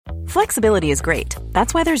Flexibility is great.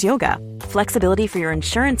 That's why there's yoga. Flexibility for your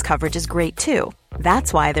insurance coverage is great too.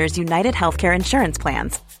 That's why there's United Healthcare Insurance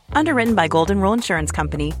Plans. Underwritten by Golden Rule Insurance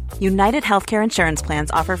Company, United Healthcare Insurance Plans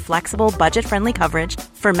offer flexible, budget-friendly coverage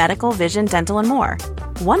for medical, vision, dental, and more.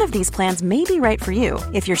 One of these plans may be right for you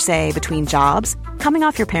if you're, say, between jobs, coming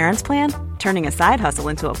off your parents' plan, turning a side hustle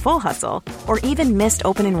into a full hustle, or even missed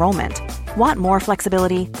open enrollment. Want more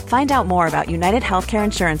flexibility? Find out more about United Healthcare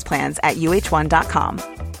Insurance Plans at uh1.com.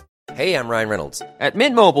 Hey, I'm Ryan Reynolds. At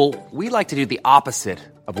Mint Mobile, we like to do the opposite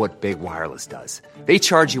of what Big Wireless does. They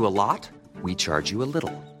charge you a lot, we charge you a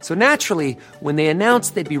little. So naturally, when they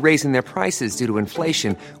announced they'd be raising their prices due to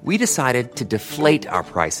inflation, we decided to deflate our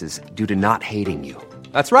prices due to not hating you.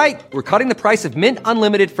 That's right. We're cutting the price of Mint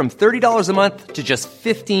Unlimited from $30 a month to just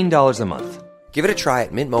 $15 a month. Give it a try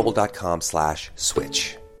at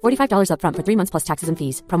mintmobile.com/switch. $45 up front for 3 months plus taxes and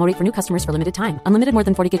fees. Promo rate for new customers for limited time. Unlimited more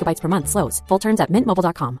than 40 gigabytes per month. Slows full terms at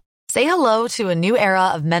mintmobile.com. Say hello to a new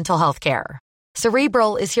era of mental health care.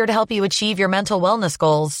 Cerebral is here to help you achieve your mental wellness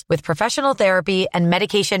goals with professional therapy and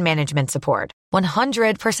medication management support.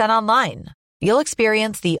 100% online. You'll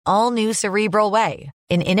experience the all-new Cerebral Way,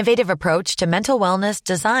 an innovative approach to mental wellness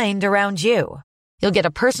designed around you. You'll get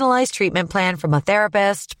a personalized treatment plan from a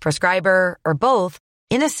therapist, prescriber, or both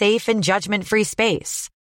in a safe and judgment-free space.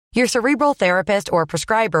 Your Cerebral therapist or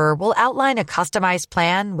prescriber will outline a customized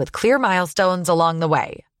plan with clear milestones along the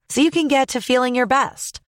way, so you can get to feeling your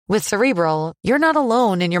best. With Cerebral, you're not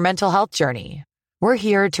alone in your mental health journey. We're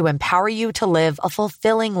here to empower you to live a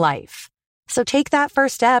fulfilling life. So take that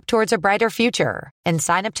first step towards a brighter future and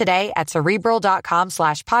sign up today at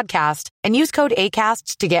Cerebral.com/podcast and use code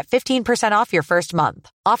ACAST to get 15% off your first month.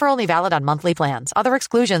 Offer only valid on monthly plans. Other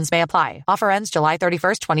exclusions may apply. Offer ends July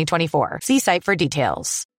 31st, 2024. See site for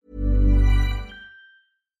details.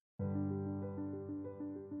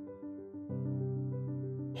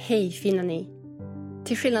 Hej fina ni!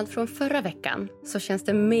 Till skillnad från förra veckan så känns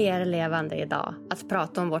det mer levande idag att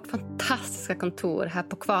prata om vårt fantastiska kontor här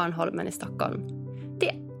på Kvarnholmen i Stockholm.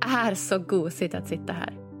 Det är så gosigt att sitta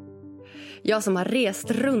här. Jag som har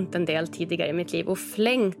rest runt en del tidigare i mitt liv och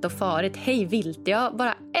flängt och farit hej vilt. Jag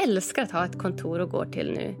bara älskar att ha ett kontor att gå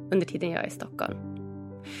till nu under tiden jag är i Stockholm.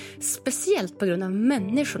 Speciellt på grund av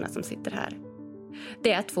människorna som sitter här.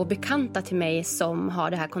 Det är 2 bekanta till mig som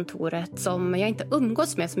har det här kontoret som jag inte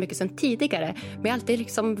umgås med så mycket som tidigare. Men jag har alltid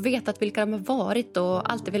liksom vetat vilka de har varit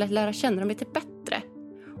och alltid velat lära känna dem lite bättre.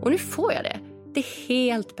 Och nu får jag det. Det är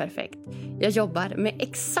helt perfekt. Jag jobbar med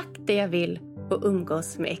exakt det jag vill och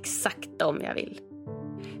umgås med exakt dem jag vill.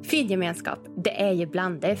 Fin gemenskap, det är ju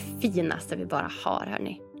bland det finaste vi bara har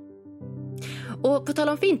hörni. Och på tal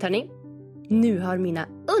om fint hörni. Nu har mina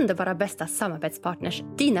underbara bästa samarbetspartners,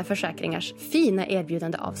 Dina Försäkringars fina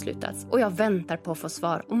erbjudande avslutats och jag väntar på att få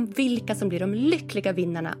svar om vilka som blir de lyckliga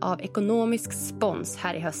vinnarna av ekonomisk spons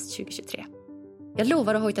här i höst 2023. Jag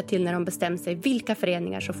lovar att hojta till när de bestämmer sig vilka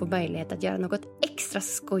föreningar som får möjlighet att göra något extra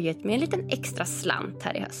skojigt med en liten extra slant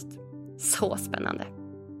här i höst. Så spännande!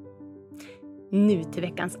 Nu till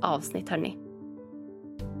veckans avsnitt hörni.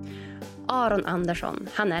 Aron Anderson,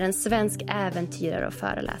 han är en svensk äventyrare och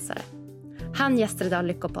föreläsare. Han gästar idag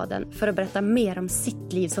Lyckopodden för att berätta mer om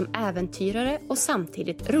sitt liv som äventyrare och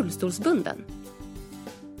samtidigt rullstolsbunden.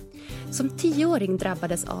 Som 10-åring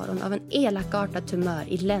drabbades Aron av en elakartad tumör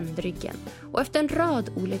i ländryggen och efter en rad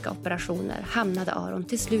olika operationer hamnade Aron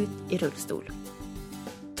till slut i rullstol.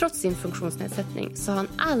 Trots sin funktionsnedsättning så har han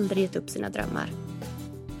aldrig gett upp sina drömmar.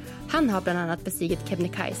 Han har bland annat bestigit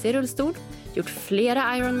Kebnekaise i rullstol, gjort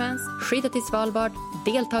flera Ironmans, skidat i Svalbard,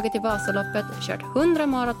 deltagit i Vasaloppet, kört 100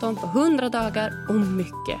 maraton på 100 dagar och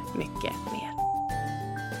mycket, mycket mer.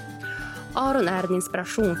 Aron är en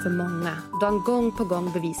inspiration för många då han gång på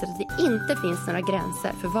gång bevisar att det inte finns några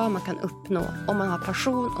gränser för vad man kan uppnå om man har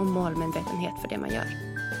passion och målmedvetenhet för det man gör.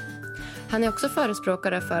 Han är också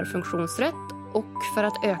förespråkare för funktionsrätt och för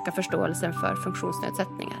att öka förståelsen för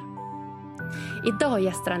funktionsnedsättningar. Idag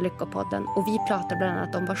gästar han Lyckopodden och vi pratar bland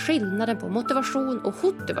annat om vad skillnaden på motivation och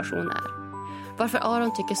hotivation är. Varför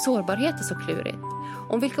Aron tycker sårbarhet är så klurigt.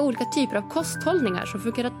 Om vilka olika typer av kosthållningar som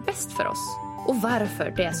fungerat bäst för oss. Och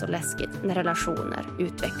varför det är så läskigt när relationer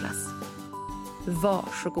utvecklas.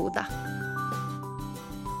 Varsågoda!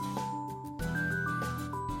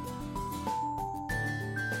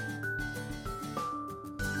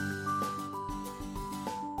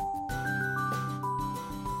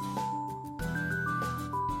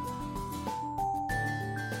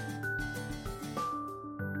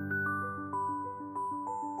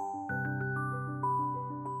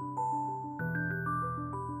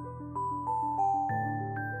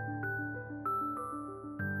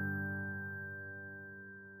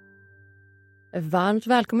 Varmt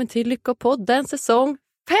välkommen till Lyckopodden säsong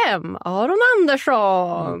 5. Aron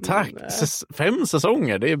Andersson. Tack. 5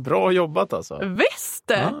 säsonger, det är bra jobbat alltså. Visst.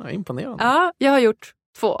 Ja, imponerande. Ja, jag har gjort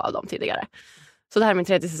 2 av dem tidigare. Så det här är min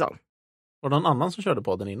 3:e säsong. Var det någon annan som körde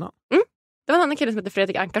podden innan? Det var en annan kille som heter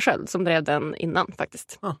Fredrik Ankarsköld som drev den innan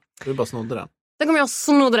faktiskt. Du bara snodde den. Sen kom jag och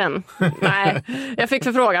snodde den. Nej, jag fick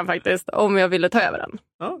förfrågan faktiskt om jag ville ta över den.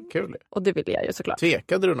 Ja, kul. Och det ville jag ju såklart.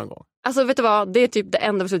 Tvekade du någon gång? Alltså vet du vad, det är typ det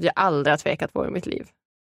enda beslut jag aldrig har tvekat på i mitt liv.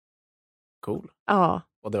 Cool. Ja.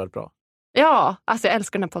 Och det var bra. Ja, alltså jag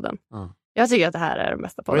älskar den här podden. Jag tycker att det här är den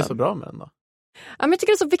bästa podden. Vad är så bra med den då? Ja, men jag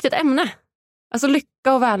tycker det är så viktigt ämne. Alltså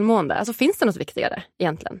lycka och välmående. Alltså finns det något viktigare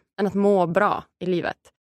egentligen än att må bra i livet?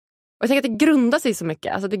 Och jag tänker att det grundas i så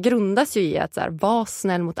mycket. Alltså det grundas ju i att så här, vara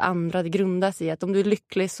snäll mot andra. Det grundas i att om du är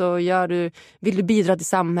lycklig så vill du bidra till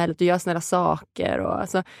samhället. Du gör snälla saker. Och,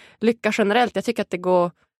 alltså, lycka generellt. Jag tycker att det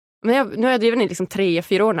går... Men nu har jag drivit i liksom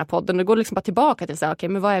 3-4 år den här podden. Det går liksom bara tillbaka till så här, okej,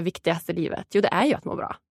 men vad är viktigast i livet? Jo, det är ju att må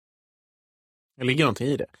bra. Det ligger någonting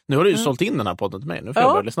i det. Nu har du ju sålt in den här podden till mig. Nu får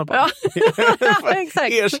jag börja lyssna på den.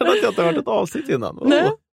 Exakt. Erkänn att jag inte har varit ett avsnitt innan.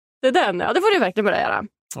 Nej, det är den. Ja, det får du verkligen börja göra.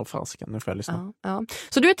 Fasiken, nu får jag lyssna. Ja.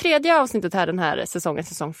 Så du är 3:e avsnittet här den här säsongen,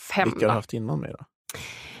 säsong 5. Vilka har du haft innan mig då?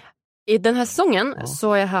 I den här säsongen så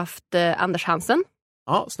har jag haft Anders Hansen.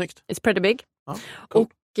 Ja, snyggt. It's pretty big. Ja, cool.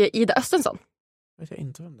 Och Ida Östensson. Vet jag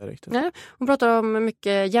inte vem det är riktigt. Nej, hon pratar om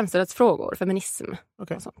mycket jämställdhetsfrågor, feminism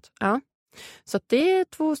och sånt. Ja. Så att det är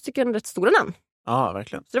 2 stycken rätt stora namn. Ja,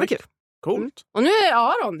 verkligen. Så det var kul. Coolt. Och nu är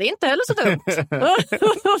Aron, det är inte heller så dumt.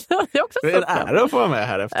 Det är också det är en ära att få vara med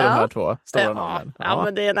här efter de här 2 stora namnen. Ja,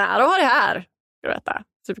 men det är en ära att ha det här. Ska du veta.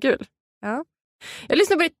 Superkul. Ja. Jag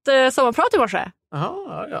lyssnade på ditt sommarprat i morse.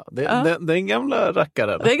 Jaha, ja. Det är en gamla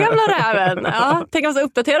rackaren. Det är gamla räven. Ja, tänk att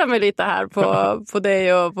uppdatera mig lite här på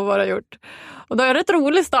dig och på vad du har gjort. Och då är det ett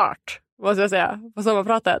rolig start, måste jag säga, på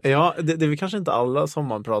sommarpratet. Ja, det är väl kanske inte alla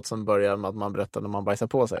sommarprat som börjar med att man berättar när man bajsar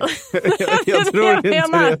på sig. jag tror inte det.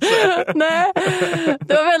 Nej,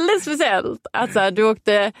 det var väldigt speciellt att så här, du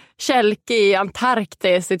åkte kälke i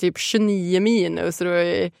Antarktis i typ 29 minus och det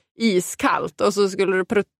var iskallt och så skulle du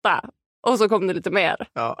prutta. Och så kom det lite mer.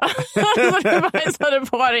 Ja. Så du bajsade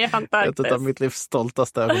på dig i Antarktis. Ett av mitt livs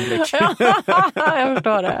stoltaste ögonblick. Jag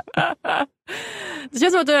förstår det. Det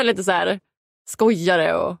känns som att du är lite så här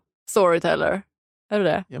skojare och storyteller. Är du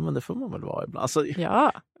det? Ja, men det får man väl vara ibland. Alltså,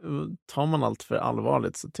 tar man allt för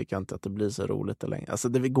allvarligt så tycker jag inte att det blir så roligt längre. Alltså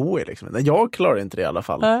det går ju liksom. Jag klarar inte det i alla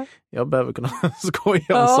fall. Jag behöver kunna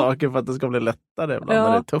skoja om saker för att det ska bli lättare ibland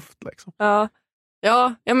när det är tufft liksom.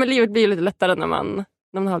 Ja, men livet blir lite lättare när man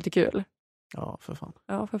har lite kul. Ja, för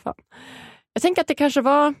fan. Jag tänker att det kanske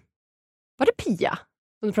var det Pia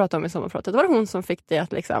som du pratade om i sommarpratet? Var det hon som fick dig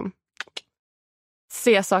att liksom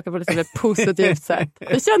se saker på lite mer positivt sätt?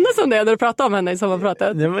 Det kändes som det när du pratade om henne i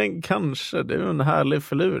sommarpratet. Ja, men kanske. Det är en härlig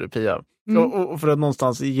förlur, Pia. Och för att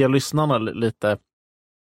någonstans ge lyssnarna lite,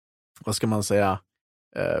 vad ska man säga,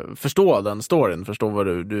 förstå den storyn, förstå vad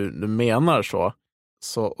du menar så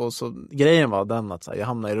grejen var den att så här, jag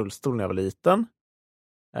hamnade i rullstol när jag var liten.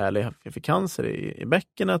 Eller jag fick cancer i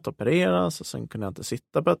bäckenet, opereras och sen kunde jag inte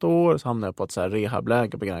sitta på ett år. Så hamnade jag på ett så här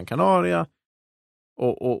rehabläge på Gran Canaria.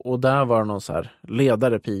 Och där var det någon så här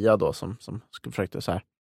ledare, Pia då, som skulle försöka så här,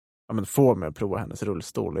 få mig att prova hennes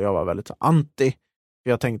rullstol. Och jag var väldigt så anti. För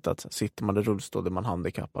jag tänkte att sitter man i rullstol är man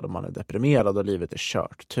handikappad och man är deprimerad och livet är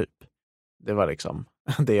kört typ. Det var liksom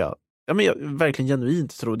det jag verkligen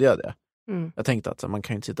genuint trodde jag det. Jag tänkte att man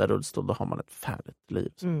kan ju inte sitta i rullstol, då har man ett färdigt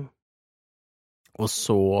liv. Och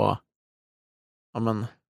så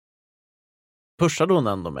pushade hon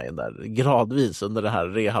ändå mig där gradvis under det här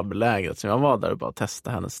rehablägret som jag var där och bara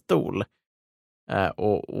testade hennes stol.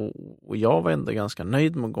 Och jag var ändå ganska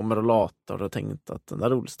nöjd med att gå med rollator och tänkte att den där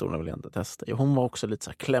rullstolen vill jag inte testa. Hon var också lite så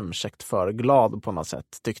här klämkäckt för glad på något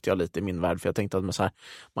sätt, tyckte jag lite i min värld. För jag tänkte att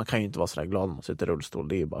man kan ju inte vara så där glad om man sitter i rullstol,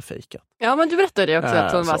 det är ju bara fejkat. Ja, men du berättade det också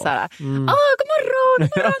att hon var så här, god morgon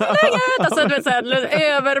läget! Alltså du vet såhär,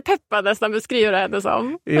 överpeppad nästan beskriver henne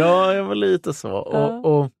som. Ja, jag var lite så.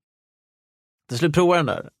 Och till slut provade jag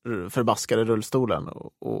den där förbaskade rullstolen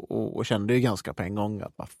och kände ju ganska på en gång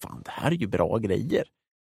att fan, det här är ju bra grejer.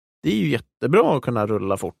 Det är ju jättebra att kunna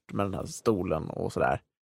rulla fort med den här stolen och sådär.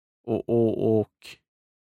 Och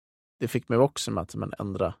det fick mig också med att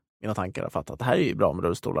ändra mina tankar och fatta att det här är ju bra med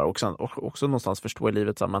rullstolar. Och sen också någonstans förstå i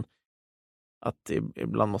livet att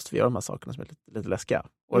ibland måste vi göra de här sakerna som är lite läskiga.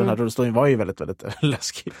 Och den här rullstolen var ju väldigt, väldigt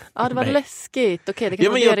läskig. Ja, det var läskigt. Okej, det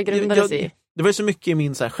kan vara det grundades i. Det var ju så mycket i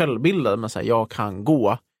min så här självbild med jag kan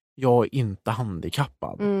gå, jag är inte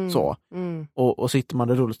handikappad. Och sitter man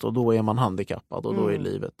i rullstol, då är man handikappad och då är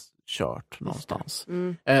livet kört någonstans.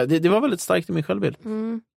 Det var väldigt starkt i min självbild.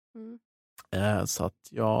 Så att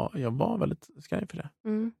jag var väldigt skraj för det.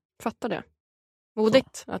 Fattar det.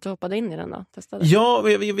 Modigt att du hoppade in i den då. Testade. Ja,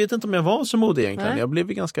 jag vet inte om jag var så modig egentligen. Nej. Jag blev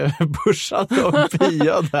ganska pushad av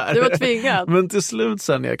Pia där. Du var tvingad. Men till slut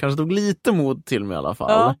sen, jag kanske tog lite mod till mig i alla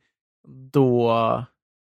fall. Ja.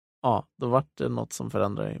 Då var det något som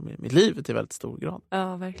förändrade mitt liv till väldigt stor grad.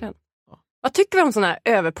 Ja, verkligen. Ja. Vad tycker vi om sådana här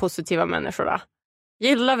överpositiva människor då?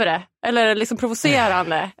 Gillar vi det? Eller är det liksom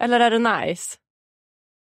provocerande? Eller är det nice?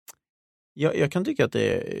 Jag kan tycka att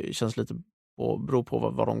det känns lite beror på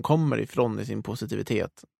var de kommer ifrån i sin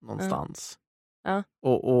positivitet någonstans. Ja.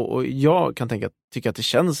 Och jag kan tycka att det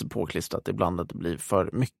känns påklistrat ibland att det blir för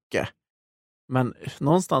mycket. Men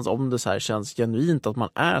någonstans om det så här känns genuint att man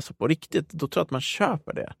är så på riktigt, då tror jag att man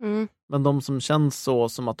köper det. Men de som känns så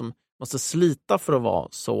som att de måste slita för att vara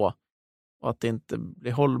så och att det inte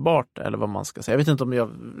blir hållbart eller vad man ska säga. Jag vet inte om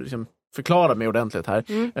jag liksom förklarar mig ordentligt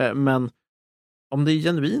här. Men om det är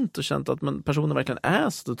genuint och känt att personen verkligen är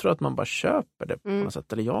så, då tror jag att man bara köper det på något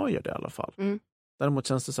sätt. Eller jag gör det i alla fall. Däremot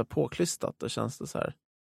känns det så här påklistrat. Då känns det så här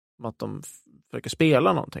som att de försöker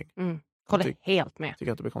spela någonting. Håller helt med.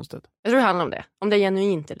 Tycker att det blir konstigt. Jag tror det handlar om det. Om det är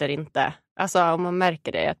genuint eller inte. Alltså om man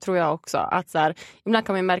märker det, tror jag också. Att så här, ibland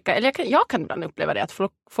kan man märka, eller jag kan ibland uppleva det. Att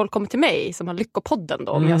folk kommer till mig som har Lyckopodden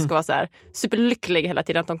då. Om jag ska vara så här superlycklig hela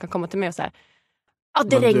tiden. Att de kan komma till mig och så här.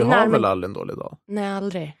 Det men regnar. Du har väl aldrig en dålig dag? Nej,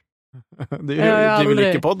 aldrig. Det är ju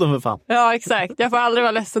Lyckopodden för fan. Ja, exakt. Jag får aldrig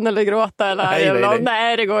vara ledsen eller gråta. Eller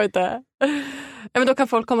nej, det går inte. Ja, men då kan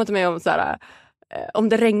folk komma till mig om så här. Om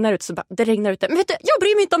det regnar ut så bara, det regnar ute. Men vet du, jag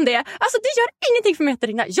bryr mig inte om det. Alltså det gör ingenting för mig att det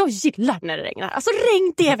regnar. Jag gillar när det regnar. Alltså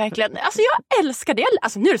regn, det är verkligen. Alltså jag älskar det.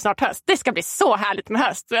 Alltså nu är det snart höst. Det ska bli så härligt med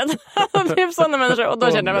höst. Det är sådana människor. Och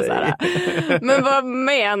då känner jag mig så här. Men vad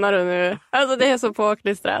menar du nu? Alltså det är så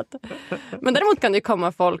påklistrat. Men däremot kan det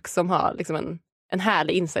komma folk som har liksom en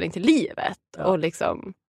härlig inställning till livet. Och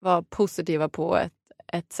liksom vara positiva på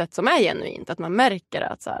ett sätt som är genuint. Att man märker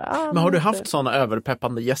att så här. Men har du haft sådana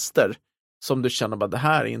överpeppande gäster? Som du känner bara, det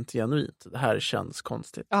här är inte genuint. Det här känns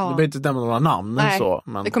konstigt. Du behöver inte nämna några namn. Nej, så,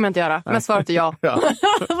 men det kommer jag inte göra. Men svaret är ja.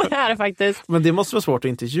 Det här är faktiskt. Men det måste vara svårt att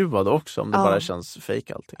intervjua då också. Om det bara känns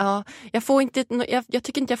fake allting. Ja, jag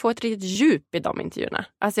tycker inte jag får ett riktigt djup i de intervjuerna.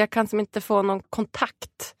 Alltså jag kan som inte få någon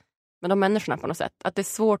kontakt med de människorna på något sätt. Att det är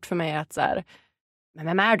svårt för mig att så här, men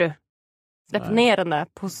vem är du? Släpp ner den där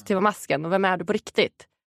positiva masken. Och vem är du på riktigt?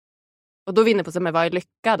 Och då vinner på sig med vad är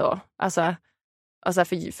lycka då? Alltså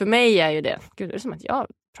för mig är ju det. Gud, det är som att jag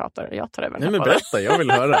tar över. Nej, men berätta, jag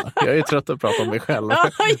vill höra. Jag är trött att prata om mig själv. Ja,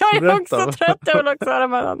 jag är också trött. Jag vill också höra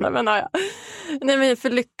med andra. Men Nej, men för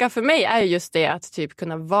lycka för mig är just det att typ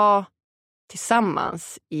kunna vara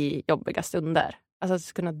tillsammans i jobbiga stunder. Alltså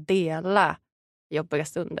att kunna dela jobbiga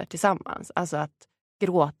stunder tillsammans. Alltså att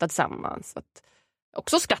gråta tillsammans. Att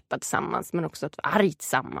också skratta tillsammans, men också att vara arg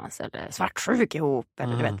tillsammans. Eller svartsjuk ihop.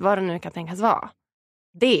 Eller du vet, vad det nu kan tänkas vara.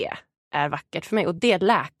 Det är vackert för mig. Och det är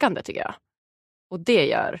läkande tycker jag. Och det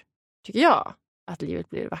gör, tycker jag, att livet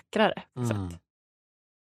blir vackrare.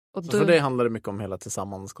 Och så för det handlar det mycket om hela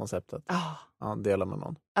tillsammans-konceptet. Ja, dela med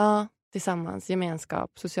någon. Ja, tillsammans,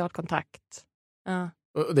 gemenskap, social kontakt. Ja.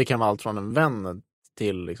 Och det kan vara allt från en vän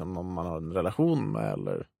till liksom, om man har en relation med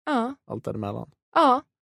eller allt däremellan. Ja,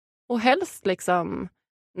 och helst liksom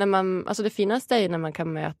när man, alltså det finaste är när man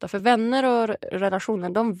kan möta, för vänner och relationer,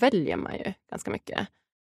 de väljer man ju ganska mycket.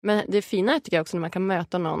 Men det fina tycker jag också när man kan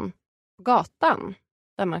möta någon på gatan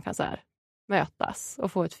där man kan så här mötas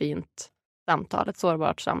och få ett fint samtal, ett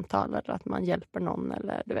sårbart samtal, eller att man hjälper någon,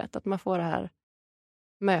 eller du vet, att man får det här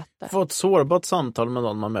mötet. Få ett sårbart samtal med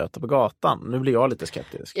någon man möter på gatan. Nu blir jag lite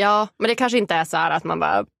skeptisk. Ja, men det kanske inte är så här att man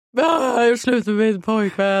bara jag slutar med min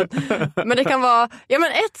pojkvän. Men det kan vara,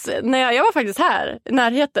 när jag var faktiskt här i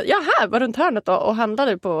närheten, här var runt hörnet och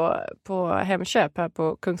handlade på Hemköp här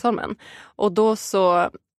på Kungsholmen. Och då så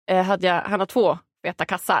hade jag handlat 2 feta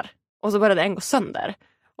kassar. Och så började en gå sönder.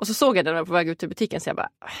 Och så såg jag den på väg ut till butiken, så jag bara,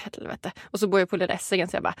 helvete. Och så började jag på lilla essägen,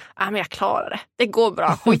 så jag bara, men jag klarar det. Det går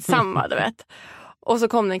bra, skitsamma, du vet. Och så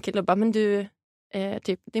kom det en kille och bara, men du,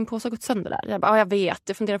 typ, din påse har gått sönder där. Jag bara, jag vet.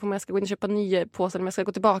 Jag funderar på om jag ska gå in och köpa en ny påse eller om jag ska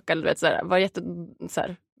gå tillbaka. Eller, du vet, så här, var jätte så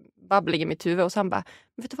här, babblig i mitt huvud. Och så han bara,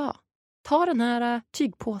 men vet du vad? Ta den här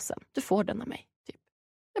tygpåsen. Du får den av mig. Typ.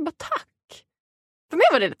 Jag bara, tack. För mig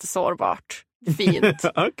var det lite sårbart. Fint.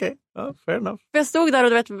 Okej, fair enough. För jag stod där och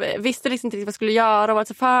du vet, visste liksom inte vad jag skulle göra. Och var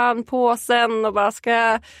så fan, påsen. Och bara, vad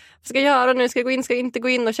ska jag göra nu? Ska jag gå in? Ska jag inte gå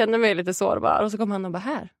in? Och kände mig lite sårbar. Och så kom han och bara,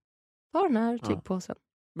 här. Ta den här tygpåsen.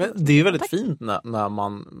 Men det är ju väldigt fint när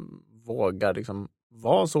man vågar liksom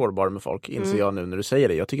vara sårbar med folk, inser jag nu när du säger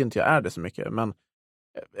det. Jag tycker inte jag är det så mycket, men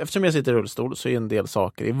eftersom jag sitter i rullstol så är en del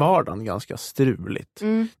saker i vardagen ganska struligt.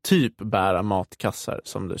 Typ bära matkassar,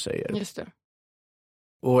 som du säger. Just det.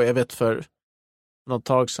 Och jag vet för något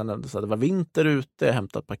tag sedan att det var vinter ute, jag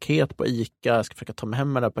hämtade ett paket på ICA, jag ska försöka ta mig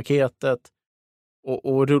hem med det här paketet.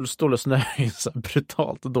 Och rullstol och snö är en så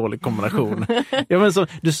brutalt dålig kombination. Ja, men som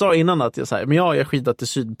du sa innan att jag skidar till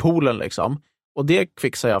Sydpolen liksom. Och det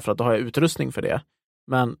fixar jag för att då har jag utrustning för det.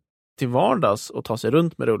 Men till vardags att ta sig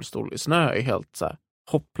runt med rullstol i snö är helt så här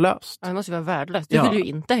hopplöst. Ja, det måste ju vara värdelöst. Du vill ju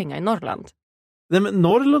inte hänga i Norrland. Nej, men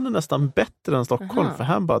Norrland är nästan bättre än Stockholm. För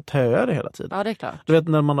här bara töar det hela tiden. Ja, det är klart. Du vet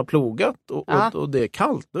när man har plogat och det är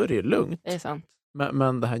kallt, då är det ju lugnt. Det är sant.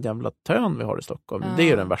 Men det här jävla tön vi har i Stockholm, det är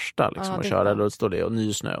ju den värsta liksom, att köra rullstol och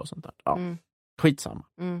ny snö och sånt där. Ja, skitsamma.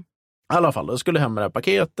 I alla fall, då skulle jag hem med det här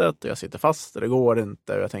paketet och jag sitter fast och det går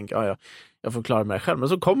inte. Och jag tänker, jag får klara mig själv. Men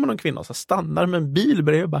så kommer någon kvinna och så stannar med en bil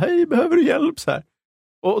bredvid och bara, hej, behöver du hjälp? Så här.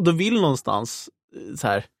 Och då vill någonstans så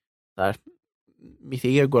här, mitt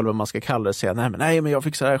ego eller vad man ska kalla det säga, nej men jag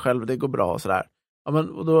fixar det här själv, det går bra och sådär. Ja, men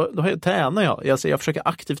och då tränar jag. Jag försöker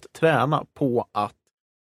aktivt träna på att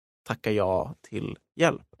tacka ja till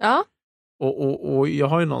hjälp. Ja. Och jag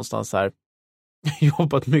har ju någonstans här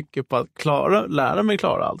jobbat mycket på att lära mig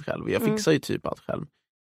klara allt själv. Jag fixar ju typ allt själv.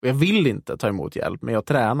 Och jag vill inte ta emot hjälp, men jag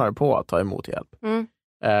tränar på att ta emot hjälp.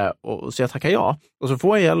 Så jag tackar ja. Och så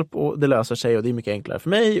får jag hjälp och det löser sig och det är mycket enklare för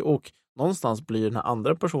mig. Och någonstans blir den här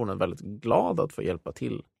andra personen väldigt glad att få hjälpa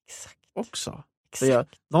till. Exakt. Också. Så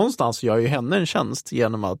någonstans gör ju henne en tjänst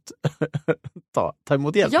genom att ta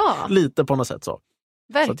emot hjälp. Ja. Lite på något sätt så.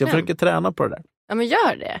 Verkligen. Så att jag försöker träna på det där. Ja, men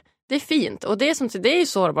gör det. Det är fint. Och det är ju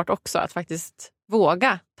sårbart också att faktiskt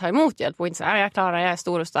våga ta emot hjälp och inte säga jag är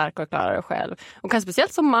stor och stark och jag klarar det själv. Och kanske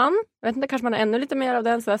speciellt som man, jag vet inte, kanske man har ännu lite mer av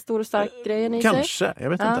den så här stor och stark grejen i sig. Kanske, jag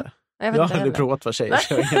vet inte. Jag har aldrig provat vad tjejer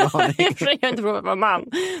så jag har ingen aning. Jag har inte provat vad man.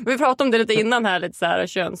 Men vi pratade om det lite innan här, lite så här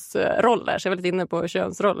könsroller. Så jag var lite inne på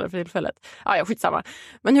könsroller för tillfället. Ja, skitsamma.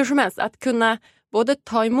 Men hur som helst, att kunna både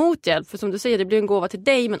ta emot hjälp, för som du säger, det blir en gåva till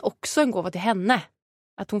dig men också en gåva till henne.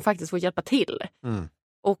 Att hon faktiskt får hjälpa till.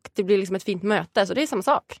 Och det blir liksom ett fint möte, så det är samma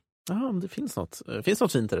sak. Ja, det finns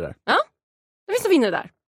något fint i det där. Ja, det finns något fint i det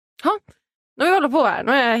där. Ja, nu har vi hållit på här.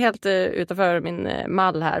 Nu är jag helt utanför min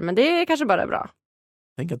mall här, men det är kanske bara bra.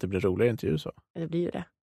 Tänk att det blir roligare intervju så. Det blir ju det.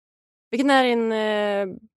 Vilken är din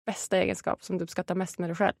bästa egenskap som du uppskattar mest med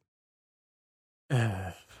dig själv?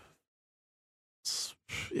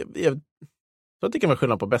 Jag tycker det kan vara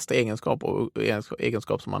skillnad på bästa egenskap och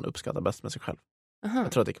egenskap som man uppskattar bäst med sig själv. Aha.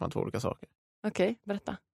 Jag tror att det kan vara två olika saker. Okej,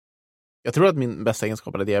 berätta. Jag tror att min bästa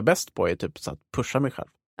egenskap, eller det jag är bäst på, är typ så att pusha mig själv.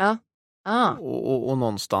 Ja. Och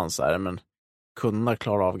någonstans kunna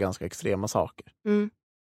klara av ganska extrema saker.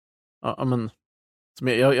 Ja, men som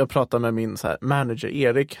jag pratade med min så här, manager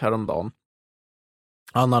Erik häromdagen.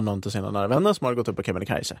 Han hade någon till sina nära vänner som har gått upp på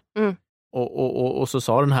Kebnekaise. Och så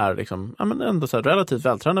sa den här liksom, ändå så här, relativt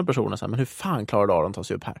vältränade personen så här, men hur fan klarar du av att ta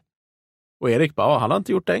sig upp här? Och Erik bara, han har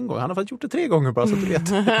inte gjort det en gång, han har faktiskt gjort det 3 gånger bara så att du vet.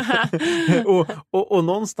 och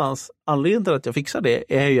någonstans, anledningen till att jag fixar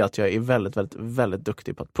det är ju att jag är väldigt, väldigt, väldigt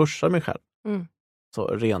duktig på att pusha mig själv. Så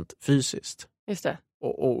rent fysiskt. Just det.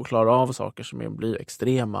 Och klara av saker som blir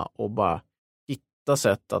extrema och bara hitta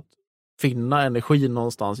sätt att finna energi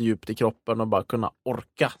någonstans djupt i kroppen och bara kunna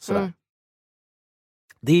orka sådär.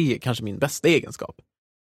 Det är kanske min bästa egenskap.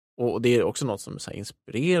 Och det är också något som så här,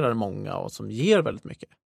 inspirerar många och som ger väldigt mycket.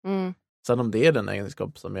 Sen om det är den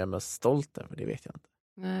egenskap som jag är mest stolt över, det vet jag inte.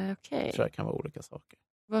 Nej, okej. Jag tror det kan vara olika saker.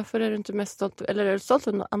 Varför är du inte mest stolt? Eller är du stolt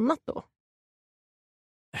över något annat då?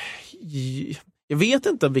 Jag vet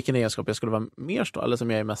inte vilken egenskap jag skulle vara mer stolt, eller som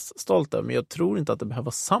jag är mest stolt över, men jag tror inte att det behöver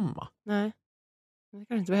vara samma. Nej, det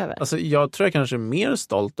kanske inte behöver. Alltså, jag tror jag kanske är mer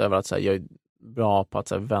stolt över att så här, jag är bra på att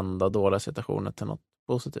så här, vända dåliga situationer till något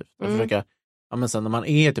positivt. Och försöka, men sen när man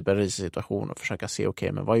är typ i en risig situation och försöka se,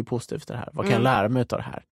 okej, men vad är positivt i det här? Vad kan jag lära mig av det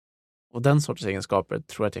här? Och den sortens egenskaper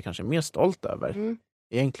tror jag att jag kanske är mer stolt över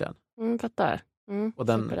egentligen. Fattar. Och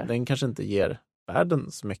den kanske inte ger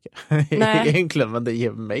världen så mycket egentligen, men det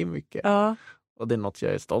ger mig mycket. Ja. Och det är något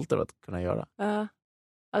jag är stolt över att kunna göra.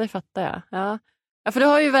 Ja, det fattar jag. Ja, för du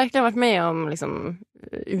har ju verkligen varit med om liksom,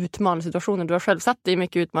 utmanande situationer. Du har själv satt dig i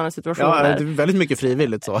mycket utmanande situationer. Ja, det är väldigt mycket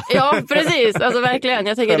frivilligt så. Ja, precis. Alltså verkligen.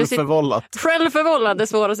 Jag tänker, självförvållade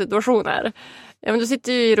svåra situationer. Ja, men du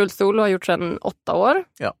sitter ju i rullstol och har gjort sedan 8 år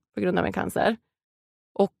på grund av en cancer.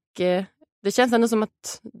 Och det känns ändå som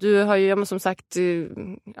att du har ju som sagt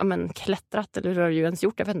klättrat, eller hur har du ju ens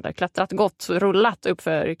gjort? Jag vet inte, klättrat, gått, rullat upp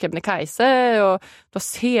för Kebnekaise och du har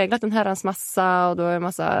seglat en herrans massa och du har en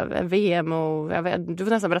massa VM och du får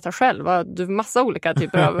nästan berätta själv. Du har massa olika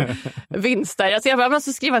typer av vinster. Jag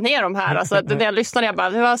måste skriva ner dem här. Alltså, när jag lyssnade,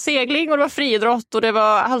 det var segling och det var friidrott och det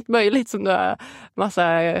var allt möjligt som du har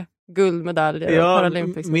massa guldmedaljer och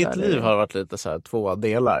Paralympics. Mitt liv har varit lite så här 2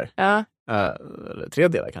 delar. Ja. Eller 3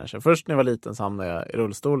 delar kanske. Först när jag var liten så hamnade jag i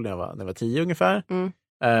rullstol när jag var 10 ungefär.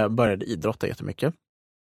 Började idrotta jättemycket.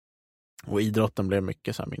 Och idrotten blev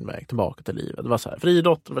mycket så här min väg tillbaka till livet. Det var så här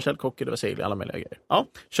friidrott, det var källkockor, det var segling, alla möjliga grejer. Ja,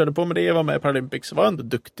 körde på med det, var med i Paralympics, var ändå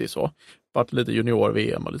duktig så. Vart lite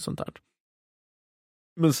junior-VM och lite sånt där.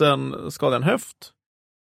 Men sen skadade jag en höft.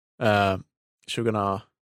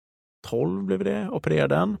 2012 blev det,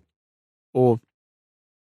 opererade den. Och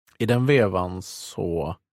i den vevan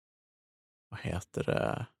så var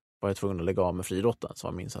jag tvungen att lägga av med friidrotten som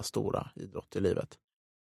var min så här stora idrott i livet.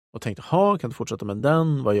 Och tänkte, kan jag inte fortsätta med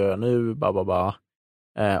den? Vad gör jag nu?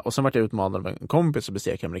 Och sen var jag utmanad med en kompis och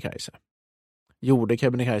besteg Kebnekaise. Gjorde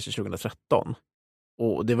Kebnekaise 2013.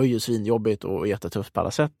 Och det var ju svinjobbigt och jättetufft på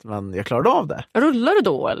alla sätt. Men jag klarade av det. Rullade du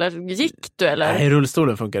då? Eller gick du? Eller? Nej,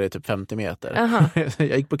 rullstolen funkade i typ 50 meter.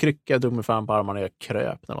 Jag gick på krycka, drog mig fram på armarna och jag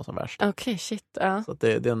kröp när det var som värst. Okej, shit. Så att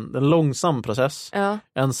det är en långsam process.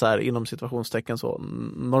 En så här, inom situationstecken så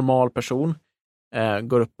normal person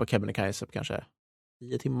går upp på Kebnekaise på kanske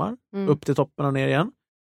 10 timmar. Upp till toppen och ner igen.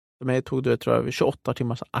 För mig tog det, tror jag, 28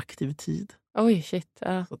 timmars aktiv tid. Oj, shit.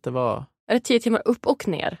 Så att det var... Är det 10 timmar upp och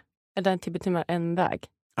ner? Eller 10 timmar en väg?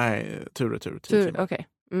 Nej, tur. Okej.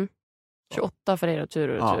 28 för er och tur.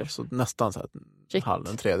 Ja, så nästan så här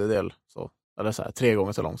en tredjedel. Så, eller så här 3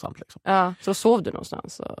 gånger så långsamt liksom. Ja, så sov du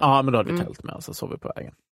någonstans? Och... Ja, men då hade vi tält med, så sov vi på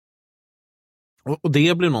vägen. Och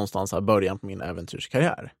det blev någonstans här början på min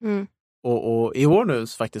äventyrskarriär. Och i år nu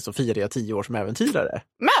faktiskt så firar jag 10 år som äventyrare.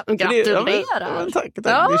 Men gratulerar! Tack.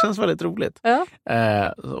 Ja. Det känns väldigt roligt. Ja.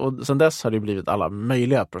 Och sen dess har det blivit alla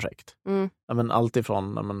möjliga projekt. Men allt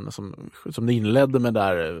ifrån som det inledde med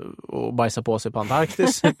där och bajsa på sig på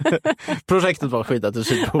Antarktis. Projektet var skida till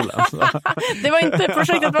Sydpolen.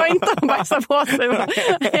 Projektet var inte att bajsa på sig.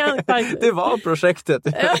 Det var projektet.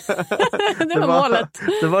 Det var målet.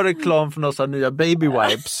 Det var reklam för några nya baby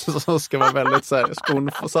wipes som ska vara väldigt så här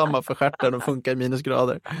skonsamma för stjärten och funka i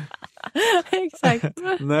minusgrader. Exakt.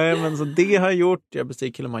 Nej, men så det har jag gjort. Jag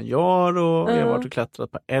bestigit Kilimanjaro, jag har varit och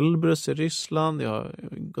klättrat på Elbrus i Ryssland, jag har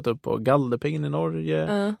gått upp på Galdhöpiggen i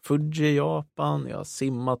Norge, Fuji i Japan, jag har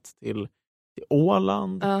simmat till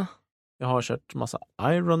Åland. Jag har kört massa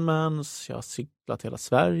Ironmans, jag har cyklat hela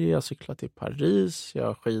Sverige, jag har cyklat till Paris, jag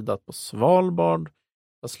har skidat på Svalbard,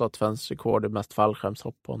 jag har slått världsrekord i mest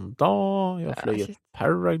fallskärmshopp på en dag, jag har flugit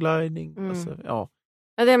paragliding. Alltså, ja.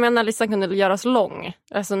 Det jag menar, listan kunde göras lång.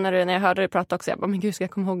 Alltså när jag hörde dig prata också, jag bara, men gud, ska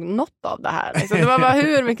jag komma ihåg något av det här? Liksom, det var bara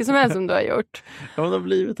hur mycket som helst som du har gjort. Ja, det har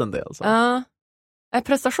blivit en del. Så. Är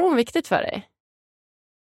prestation viktigt för dig?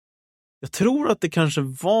 Jag tror att det kanske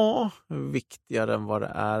var viktigare än vad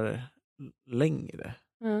det är längre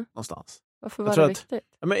någonstans. Varför var det viktigt?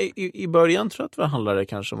 I början tror jag att det handlade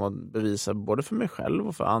kanske om att bevisa både för mig själv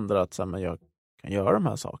och för andra att jag kan göra de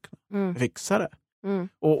här sakerna. Fixa det.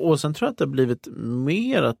 Och sen tror jag att det har blivit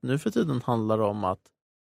mer att nu för tiden handlar det om att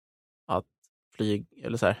flyga,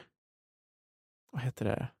 eller så här, vad heter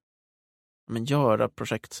det? Men göra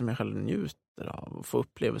projekt som jag själv njuter av och få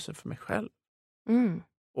upplevelser för mig själv.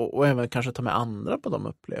 Och även kanske ta med andra på de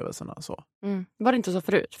upplevelserna. Så. Var det inte så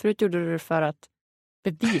förut? Förut gjorde du det för att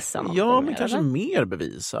bevisa någonting? Ja, men kanske mer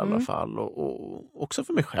bevisa i alla fall. Och också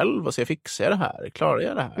för mig själv. Och se, fixar jag det här? Klarar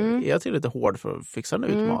jag det här? Är jag tillräckligt hård för att fixa den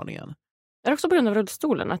utmaningen? Är det också på grund av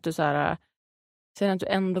rullstolen att du så här, säger att du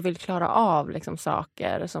ändå vill klara av liksom,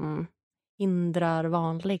 saker som hindrar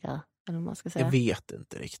vanliga? Eller vad man ska säga? Jag vet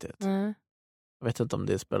inte riktigt. Jag vet inte om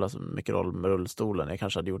det spelar så mycket roll med rullstolen. Jag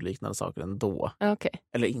kanske hade gjort liknande saker ändå. Okay.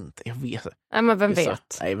 Eller inte, jag vet. Nej, men vem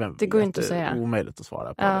vet? Nej, det går inte att säga. Det är omöjligt att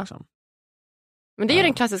svara på. Liksom. Men det är ju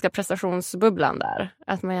den klassiska prestationsbubblan där.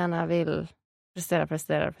 Att man gärna vill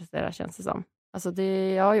prestera känns det som. Alltså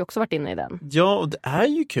jag har ju också varit inne i den. Ja, och det är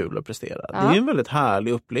ju kul att prestera. Det är en väldigt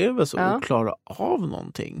härlig upplevelse att klara av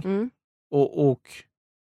någonting. Och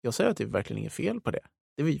jag säger att det är verkligen inget fel på det.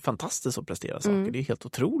 Det är ju fantastiskt att prestera saker. Det är helt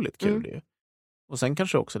otroligt kul ju. Och sen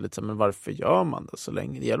kanske också lite så, men varför gör man det så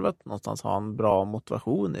länge? Det gäller att någonstans ha en bra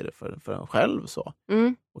motivation i det för en själv så.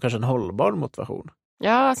 Och kanske en hållbar motivation.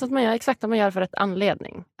 Ja, alltså att man gör exakt vad man gör för rätt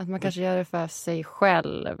anledning. Att man kanske gör det för sig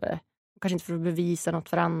själv. Kanske inte för att bevisa något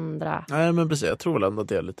för andra. Nej, men precis. Jag tror väl ändå att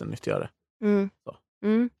det är lite nyttigare.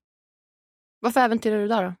 Varför äventyrar du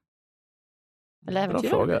där då? Eller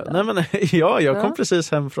äventyrar bra fråga. Nej, men, jag kom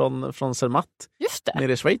precis hem från Zermatt. Just det.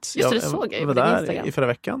 Nere i Schweiz. Just det, det såg jag var där i förra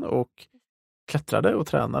veckan och klättrade och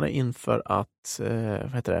tränade inför att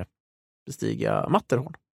bestiga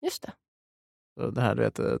Matterhorn. Just det. Så det här, du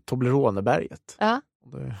vet, Tobleroneberget. Ja.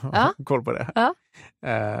 Du har koll på det. Ja.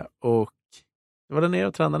 Och jag var där nere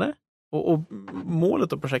och tränade. Och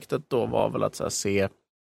målet av projektet då var väl att så här, se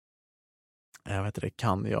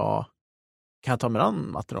kan jag kan jag ta mig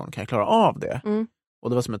an matteron? Kan jag klara av det? Mm. Och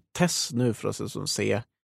det var som ett test nu för att se,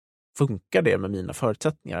 funkar det med mina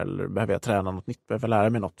förutsättningar? Eller behöver jag träna något nytt? Behöver jag lära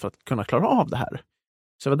mig något för att kunna klara av det här?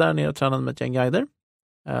 Så jag var där nere och tränade med ett gäng guider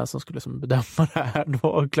som skulle liksom bedöma det här då,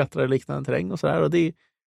 och klättra i liknande terräng och sådär. Och det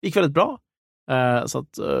gick väldigt bra. Så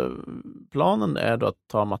att planen är då att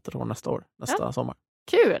ta matteron nästa sommar.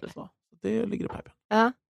 Kul! Så det ligger i pipen.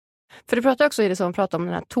 Ja. För du pratar också i det som pratar om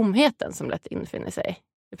den här tomheten som lätt infinner sig.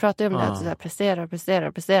 Du pratar ju om det att du så här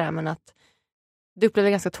presterar, men att du upplever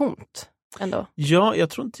det ganska tomt ändå. Ja, jag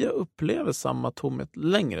tror inte jag upplever samma tomhet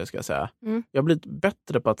längre, ska jag säga. Mm. Jag har blivit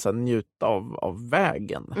bättre på att så här, njuta av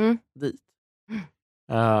vägen dit.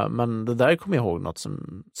 Men det där kommer jag ihåg något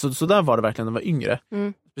som... Så där var det verkligen när jag var yngre.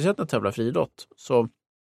 Mm. Speciellt när jag tävlade friidrott. Så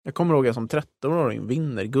jag kommer ihåg att jag som 13-åring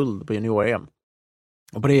vinner guld på junior-EM.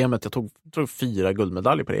 Och på det EMet, jag tog 4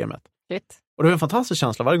 guldmedaljer på det EMet. Shit. Och det var en fantastisk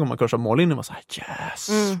känsla varje gång man korsade mållinjen. Var så här, yes,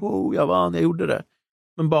 wow, jag vann, jag gjorde det.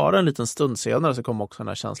 Men bara en liten stund senare så kom också den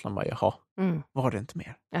här känslan, bara, jaha, var det inte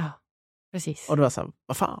mer? Ja, precis. Och det var så här,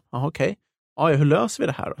 vad fan, okej. Ja, hur löser vi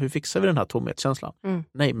det här? Hur fixar vi den här tomhetskänslan?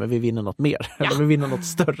 Nej, men vi vinner något mer. Ja. Eller vi vinner något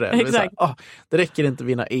större. Exakt. Det räcker inte att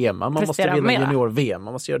vinna EM. Man måste vinna junior-VM.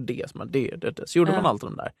 Man måste göra det. Det. Så gjorde man allt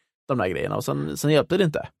de där grejerna. Och sen hjälpte det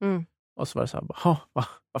inte. Och så var det så här,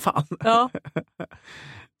 vad fan? Ja.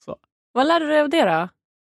 Så. Vad lärde du dig av det då?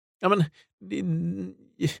 Ja, men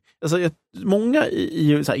många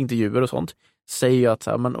i så här intervjuer och sånt säger ju att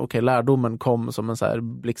så här, men okej, lärdomen kom som en så här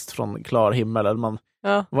blixt från klar himmel. Eller man,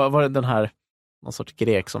 var det den här någon sorts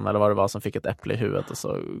grek eller vad det var som fick ett äpple i huvudet och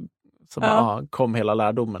så kom hela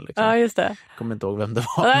lärdomen. Liksom. Ja, just det. Jag kommer inte ihåg vem det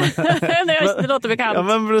var. Nej, det låter bekant. Ja,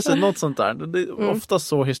 men precis, något sånt där. Det är ofta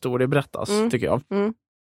så historier berättas, tycker jag.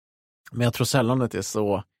 Men jag tror sällan att det är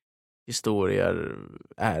så historier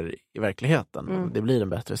är i verkligheten. Det blir en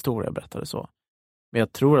bättre historia, berättade så. Men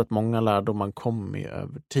jag tror att många lärdomar kommer ju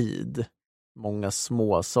över tid. Många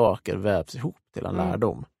små saker vävs ihop till en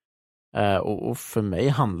lärdom. Och för mig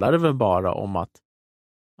handlar det väl bara om att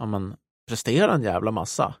prestera en jävla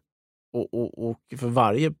massa. Och för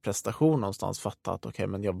varje prestation någonstans fatta att okej,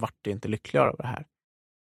 men jag vart inte lyckligare över det här.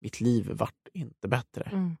 Mitt liv vart inte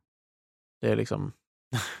bättre. Det är liksom...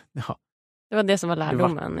 ja. Det var det som var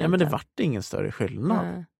lärdomen. Men det vart ingen större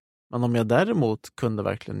skillnad. Men om jag däremot kunde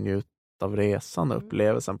verkligen njuta av resan och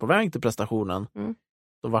upplevelsen på väg till prestationen,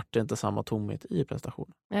 då vart det inte samma tomhet i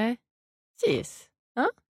prestationen. Nej, precis. Ja,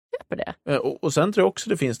 köper det. Och sen tror jag också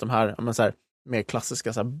det finns de här, så här mer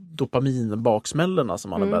klassiska så här dopaminbaksmällorna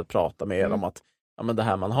som man har börjat prata med om att det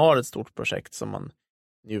här, man har ett stort projekt som man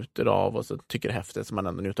njuter av och så tycker det är häftigt, så man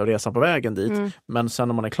ändå njuter av resan på vägen dit. Men sen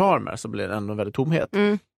när man är klar med det så blir det ändå en väldigt tomhet.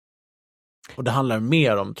 Och det handlar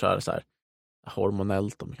mer om, tror jag, så här,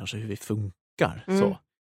 hormonellt, om kanske hur vi funkar. Så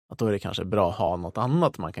att då är det kanske bra att ha något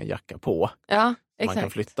annat man kan jacka på. Ja, exakt. Man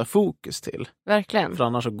kan flytta fokus till. Verkligen. För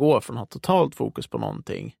annars så går från att ha totalt fokus på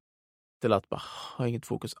någonting till att bara ha inget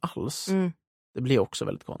fokus alls. Det blir också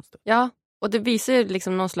väldigt konstigt. Ja, och det visar ju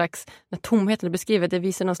liksom någon slags, när tomheten du beskriver, det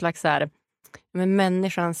visar någon slags så här, med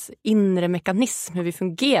människans inre mekanism, hur vi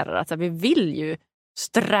fungerar. Alltså, vi vill ju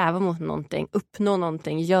sträva mot någonting, uppnå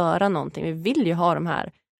någonting, göra någonting. Vi vill ju ha de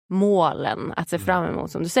här målen att se fram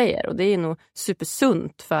emot, som du säger. Och det är nog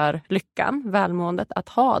supersunt för lyckan, välmåendet, att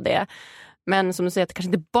ha det. Men som du säger, att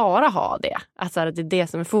kanske inte bara ha det. Alltså att det är det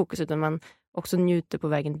som är fokus, utan man också njuter på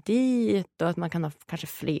vägen dit. Och att man kan ha kanske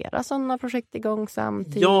flera sådana projekt igång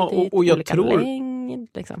samtidigt. Ja, och jag tror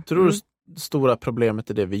liksom. Det stora problemet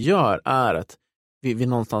i det vi gör är att vi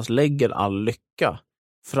någonstans lägger all lycka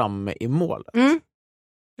framme i målet.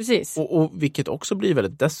 Precis. Och vilket också blir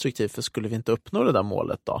väldigt destruktivt, för skulle vi inte uppnå det där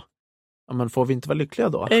målet då? Ja, men får vi inte vara lyckliga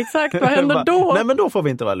då? Exakt, vad händer då? Nej, men då får vi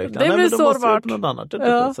inte vara lyckliga. Det blir sårbart.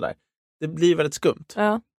 Det blir väldigt skumt.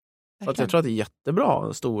 Ja. Så att jag tror att det är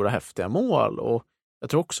jättebra, stora häftiga mål, och jag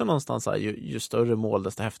tror också någonstans att ju större mål,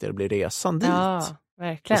 desto häftigare blir resan dit. Ja,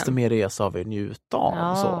 verkligen. Desto mer resa har vi njuta av.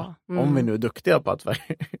 Ja. Så. Om vi nu är duktiga på att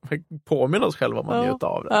påminna oss själva om att njuta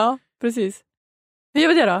av det. Ja, precis. Hur gör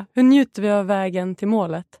vi det då? Hur njuter vi av vägen till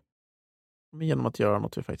målet? Genom att göra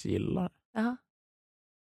något vi faktiskt gillar. Ja. Jag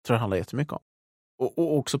tror det handlar jättemycket om.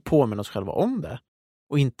 Och också påminna oss själva om det.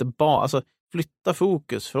 Och inte bara, flytta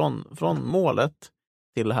fokus från målet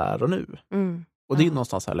till här och nu. Och det är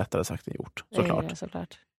någonstans här lättare sagt än gjort, såklart. Det är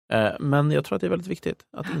såklart. Men jag tror att det är väldigt viktigt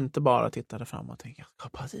att inte bara titta där fram och tänka,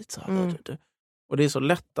 och det är så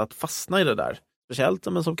lätt att fastna i det där. Speciellt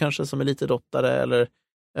som kanske som elitidrottare, eller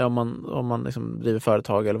om man liksom driver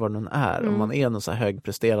företag eller vad det nu är. Om man är en så här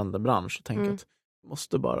högpresterande bransch och tänker att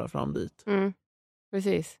måste bara fram dit.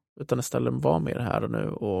 Precis. Utan istället vara mer här och nu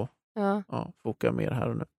och foka mer här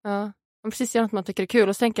och nu. Ja. precis göra något man tycker är kul.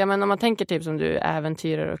 Och så tänker jag, men om man tänker typ som du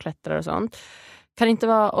äventyrar och klättrar och sånt. Kan det inte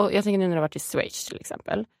vara, och jag tänker nu när du har varit i Schweiz till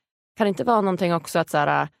exempel. Kan det inte vara någonting också att så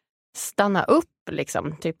här, stanna upp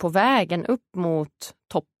liksom, typ på vägen upp mot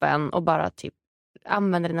toppen och bara typ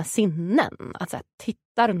använda dina sinnen. Att så här,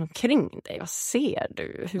 titta runt omkring dig. Vad ser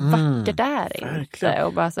du? Hur vackert är det inte?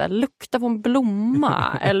 Och bara så här, lukta på en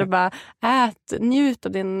blomma. Eller bara njut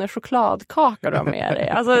av din chokladkaka du har med dig.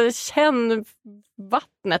 Alltså känn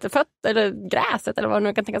vattnet, eller gräset eller vad det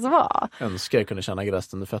nu kan tänkas vara. Önskar jag kunde känna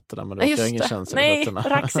gräset under fötterna, men det har ingen känsla i fötterna.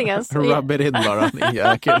 Nej, raxingens. Rub it in bara.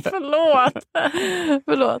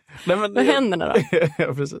 Förlåt. Nej, men med händerna då?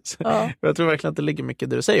 Ja, precis. Ja. Jag tror verkligen att det ligger mycket i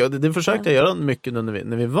det du säger. Och det försökte jag göra mycket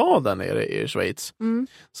när vi var där nere i Schweiz.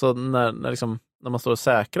 Så när man står och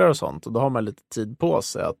säkrar och sånt, och då har man lite tid på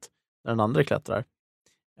sig att när den andra klättrar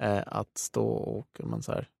att stå och man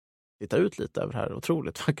så här titta ut lite över det här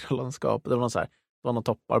otroligt vackra landskapet. Det var så här, det var några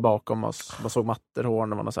toppar bakom oss, man såg Matterhorn,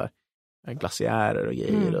 det var några så här glaciärer och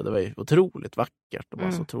grejer, och det var ju otroligt vackert och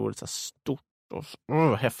bara så otroligt så här stort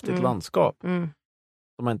och häftigt landskap som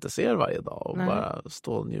man inte ser varje dag, och bara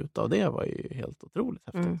stå och njuta av det var ju helt otroligt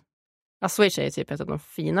häftigt. Ja, Schweiz är typ ett av de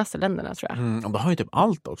finaste länderna, tror jag. Och det har ju typ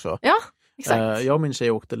allt också. Ja, exakt. Jag och min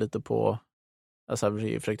tjej åkte lite på, alltså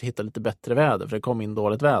vi försökte hitta lite bättre väder, för det kom in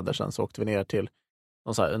dåligt väder, sen så åkte vi ner till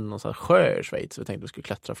någon så här sjö i Schweiz. Vi tänkte vi skulle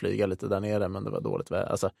klättra och flyga lite där nere, men det var dåligt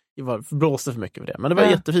väder. Alltså, det blåste för mycket för det. Men det var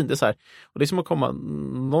jättefint. Det är så här, och det är som att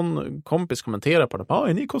någon kompis kommenterar på det.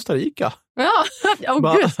 Är ni i Costa Rica? Ja,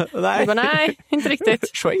 gud. Nej, inte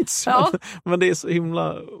riktigt. Schweiz. Ja. Men det är så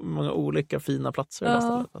himla många olika fina platser i det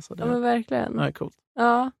stället. Alltså, det men verkligen. Det är coolt.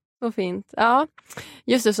 Ja, så fint. Ja,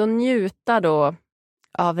 just det, så njuta då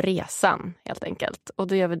av resan helt enkelt. Och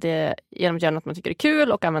då gör vi det genom att göra något man tycker är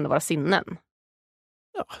kul och använda våra sinnen.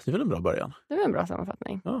 Ja, det är väl en bra början. Det är en bra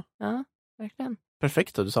sammanfattning. Ja, verkligen.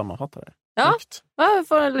 Perfekt att du sammanfattar det. Ja, jag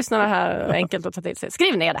får lyssna här enkelt att ta till sig.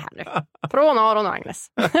 Skriv ner det här nu. Från Aron och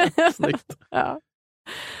Agnes. Snyggt.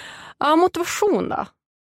 Ja, motivation då.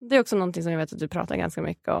 Det är också någonting som jag vet att du pratar ganska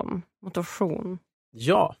mycket om. Motivation.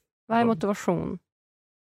 Ja. Vad är motivation?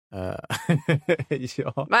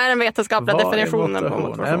 Ja. Vad är den vetenskapliga definitionen på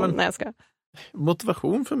motivation?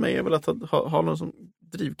 Motivation för mig är väl att ha någon som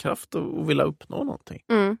drivkraft och vilja uppnå någonting.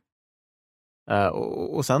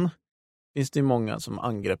 Och sen finns det ju många som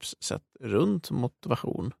angreppssätt runt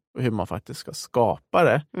motivation och hur man faktiskt ska skapa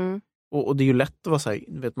det. Och det är ju lätt att vara så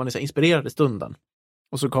här, man är så här inspirerad i stunden.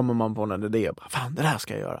 Och så kommer man på en idé och bara, fan, det här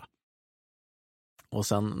ska jag göra. Och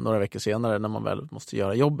sen några veckor senare när man väl måste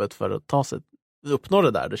göra jobbet för att uppnå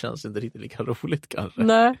det där, det känns inte riktigt lika roligt kanske.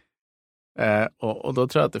 Nej. Och då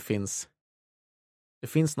tror jag att det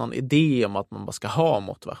finns någon idé om att man bara ska ha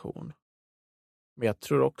motivation. Men jag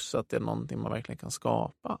tror också att det är någonting man verkligen kan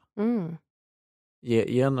skapa.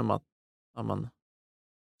 Genom att man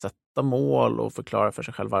sätta mål och förklara för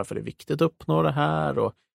sig själv varför det är viktigt att uppnå det här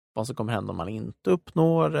och vad som kommer hända om man inte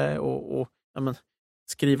uppnår det. Och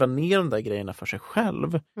skriva ner de där grejerna för sig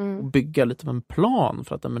själv och bygga lite av en plan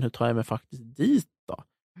för att hur tar jag mig faktiskt dit då?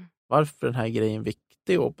 Varför den här grejen är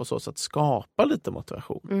viktig, och på så sätt skapa lite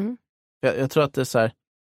motivation. Jag tror att det är så här,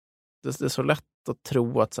 det är så lätt att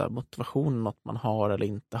tro att så här, motivation är något man har eller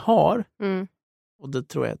inte har. Och det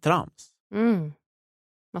tror jag är trams.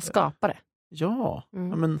 Man skapar det. Ja,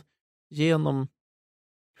 men genom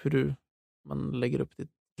hur man lägger upp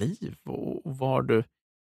ditt liv och vad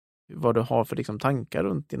du har för liksom tankar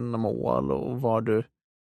runt dina mål och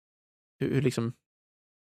hur liksom,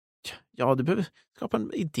 ja, du behöver skapa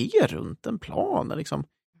en idé runt en plan, liksom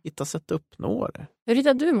hitta sätt att uppnå det. Hur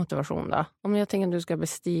hittar du motivation då? Om jag tänker att du ska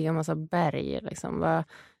bestiga en massa berg, liksom,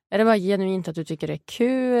 är det bara genuint att du tycker det är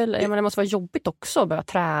kul? Det måste vara jobbigt också att börja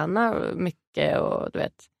träna mycket och du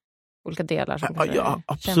vet, olika delar som ja,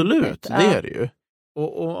 absolut, kämpigt. Det är det ju.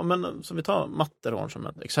 Men som vi tar Matterhorn som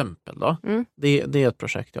ett exempel då. Det är ett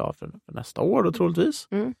projekt jag har för nästa år då, troligtvis.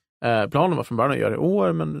 Planen var från början att göra i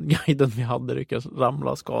år, men guiden vi hade lyckades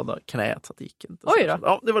ramla och skada knät, så det gick inte. Oj då,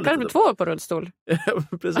 ja, det var kanske lite 2 år på rullstol.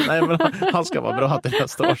 Precis, nej, men han ska vara bra till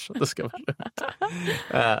nästa år, så det ska vara lugnt.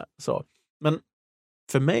 Så. Men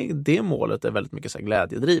för mig, det målet är väldigt mycket så här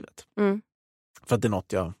glädjedrivet. För att det är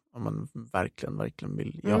något jag verkligen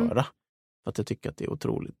vill göra. För att jag tycker att det är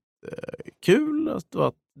otroligt kul och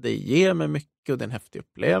att det ger mig mycket och det är en häftig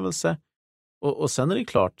upplevelse. Och sen är det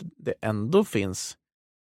klart, det ändå finns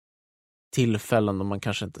tillfällen då man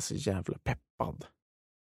kanske inte är så jävla peppad.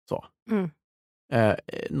 Så.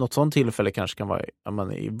 Något sånt tillfälle kanske kan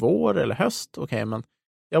vara i vår eller höst. Okej, men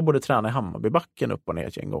jag borde träna i Hammarbybacken upp och ner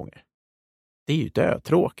ett gäng gånger. Det är ju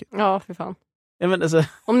dötråkigt. Ja, för fan. Ja, men alltså...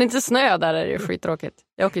 Om det inte snö där är det ju skittråkigt.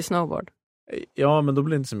 Jag åker ju snowboard. Ja, men då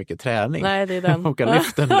blir det inte så mycket träning. Nej, det är den. Åka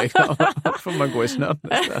lyften liksom. Då får man gå i snön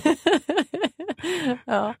istället.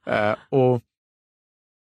 Ja.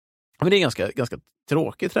 Men det är ganska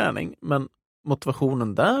tråkig träning, men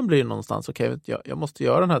motivationen där blir någonstans jag måste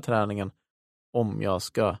göra den här träningen om jag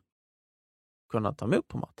ska kunna ta mig upp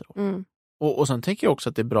på mattan. Mm. Och sen tänker jag också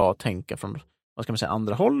att det är bra att tänka från, vad ska man säga,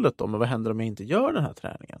 andra hållet då. Men vad händer om jag inte gör den här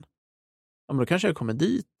träningen? Ja, men då kanske jag kommer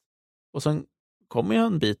dit och sen kommer jag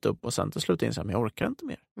en bit upp och sen till slut inser jag att jag orkar inte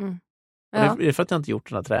mer. Mm. Ja. Det är för att jag inte gjort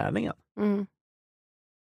den här träningen. Mm.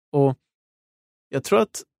 Och jag tror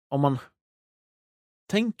att om man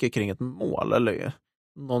tänker kring ett mål eller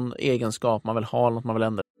någon egenskap man vill ha, något man vill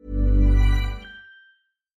ändra.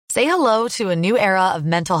 Say hello to a new era of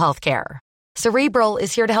mental health care. Cerebral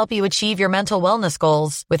is here to help you achieve your mental wellness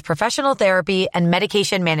goals with professional therapy and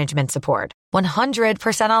medication management support.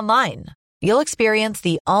 100% online. You'll experience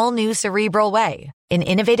the all-new Cerebral Way, an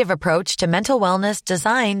innovative approach to mental wellness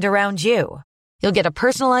designed around you. You'll get a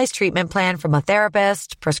personalized treatment plan from a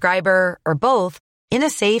therapist, prescriber, or both in a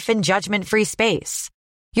safe and judgment-free space.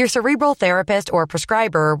 Your Cerebral therapist or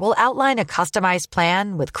prescriber will outline a customized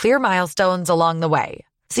plan with clear milestones along the way,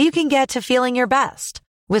 so you can get to feeling your best.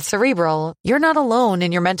 With Cerebral, you're not alone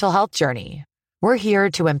in your mental health journey. We're here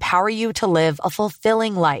to empower you to live a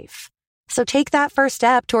fulfilling life. So take that first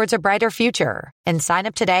step towards a brighter future and sign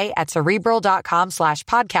up today at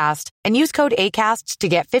Cerebral.com/podcast and use code ACAST to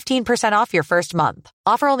get 15% off your first month.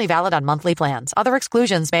 Offer only valid on monthly plans. Other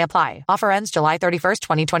exclusions may apply. Offer ends July 31st,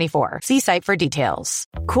 2024. See site for details.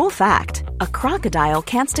 Cool fact, a crocodile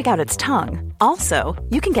can't stick out its tongue. Also,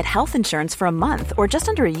 you can get health insurance for a month or just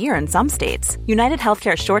under a year in some states. United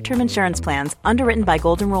Healthcare short-term insurance plans, underwritten by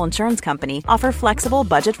Golden Rule Insurance Company, offer flexible,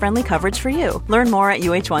 budget-friendly coverage for you. Learn more at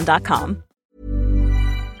uh1.com.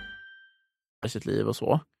 I sitt liv och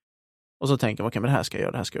så. Och så tänker man, okej, men det här ska jag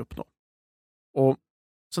göra, det här ska jag uppnå. Och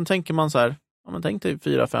sen tänker man så här, ja, men tänk dig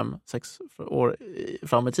 4, 5, 6 år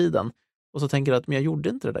fram i tiden. Och så tänker jag att men jag gjorde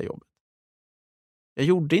inte det där jobbet. Jag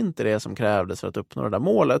gjorde inte det som krävdes för att uppnå det där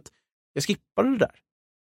målet. Jag skippade det där.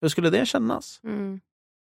 Hur skulle det kännas? Mm.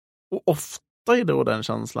 Och ofta är då den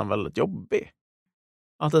känslan väldigt jobbig.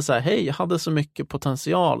 Att det är så här, hej, jag hade så mycket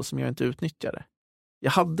potential som jag inte utnyttjade.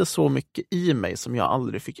 Jag hade så mycket i mig som jag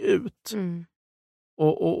aldrig fick ut. Mm.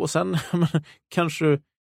 Och sen kanske du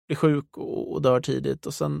blir sjuk och dör tidigt.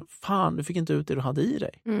 Och sen, fan, du fick inte ut det du hade i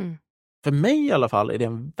dig. Mm. För mig i alla fall är det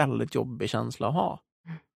en väldigt jobbig känsla att ha.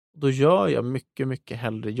 Då gör jag mycket, mycket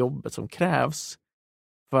hellre jobbet som krävs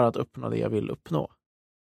för att uppnå det jag vill uppnå.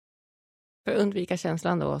 För att undvika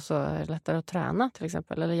känslan då så är det lättare att träna till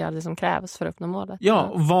exempel. Eller göra det som krävs för att uppnå målet. Ja,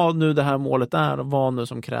 och vad nu det här målet är och vad nu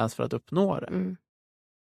som krävs för att uppnå det. Mm.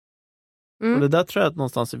 Och det där tror jag att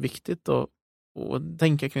någonstans är viktigt att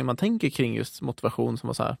tänka kring. Man tänker kring just motivation som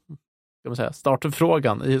var så här, ska man säga,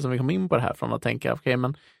 startfrågan som vi kom in på det här, från att tänka, okej,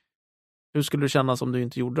 men hur skulle det kännas om du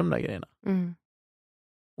inte gjorde de där grejerna? Mm.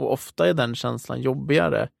 Och ofta är den känslan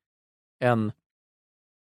jobbigare än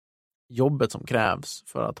jobbet som krävs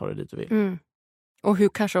för att ta det dit du vill. Mm. Och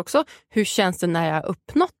hur känns det när jag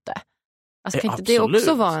uppnått det? Alltså kan inte det Absolut.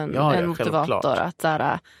 också vara en motivator? Att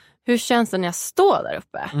där, hur känns det när jag står där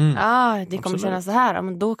uppe? Det kommer kännas så här.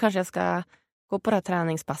 Men då kanske jag ska gå på det här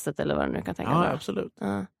träningspasset eller vad du nu kan tänka mig. Ja, absolut.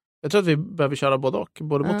 Jag tror att vi behöver köra både och.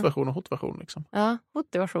 Både motivation och hotivation. Liksom. Ja,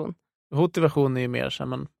 motivation. Hotivation är ju mer så här,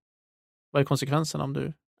 men vad är konsekvenserna om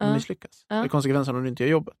du misslyckas? Vad är konsekvenserna om du inte gör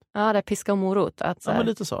jobbet? Ja, det är piska och morot. Att, men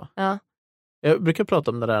lite så. Ja. Jag brukar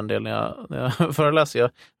prata om det där en del när jag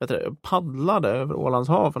föreläser. Jag paddlade över Ålands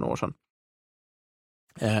hav för några år sedan.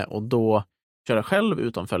 Och då körde jag själv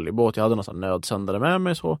utom följerbåt. Jag hade någon sån nödsändare med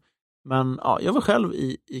mig så. Men jag var själv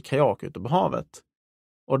i kajak ute på havet.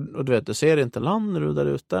 Och du vet, du ser inte land när du är där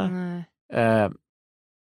ute.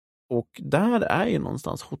 Och där är ju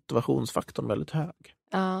någonstans motivationsfaktorn väldigt hög.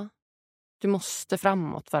 Ja. Du måste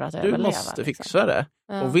framåt för att överleva. Du måste fixa det.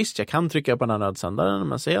 Ja. Och visst, jag kan trycka på den här nödsändaren,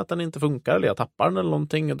 men säger att den inte funkar eller jag tappar den eller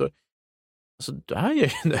någonting. Och då, alltså, då är jag ju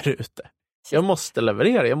där ute. Jag måste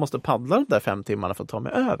leverera. Jag måste paddla de där 5 timmarna för att ta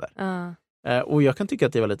mig över. Och jag kan tycka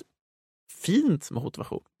att det är väldigt fint med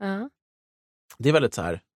motivation. Det är väldigt så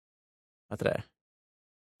här,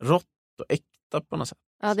 rått och äkta på något sätt.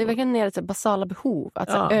 Ja, det är verkligen ner till basala behov.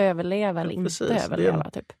 Att överleva eller inte överleva.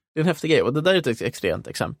 Typ. Det är en häftig grej. Och det där är ett extremt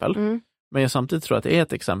exempel. Men jag samtidigt tror att det är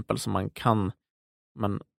ett exempel som man kan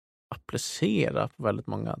applicera på väldigt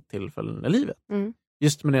många tillfällen i livet.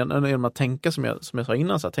 Just med genom att tänka som jag sa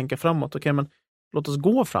innan, så att tänka framåt. Okej, men låt oss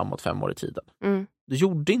gå framåt 5 år i tiden. Du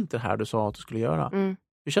gjorde inte det här du sa att du skulle göra.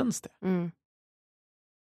 Hur känns det?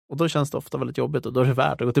 Och då känns det ofta väldigt jobbigt och då är det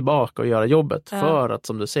värt att gå tillbaka och göra jobbet för att,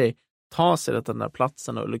 som du säger, ta sig till den där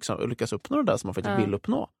platsen och liksom lyckas uppnå det där som man faktiskt vill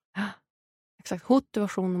uppnå. Exakt,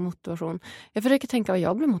 hotivation och motivation. Jag försöker tänka vad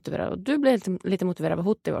jag blir motiverad av. Du blir lite motiverad av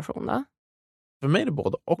hotivation, då? För mig är det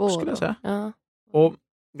både och, skulle jag säga. Ja. Och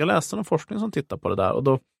jag läste någon forskning som tittar på det där, och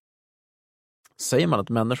då säger man att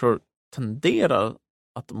människor tenderar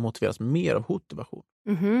att motiveras mer av hotivation.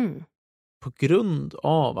 Mhm. På grund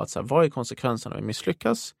av att så här, vad är konsekvenserna av att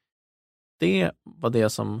misslyckas? Det var det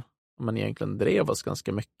som man egentligen drev oss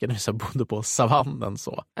ganska mycket när vi så bodde på savannen.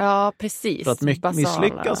 Så. Ja, precis. För att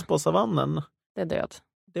misslyckas på savannen, det är död.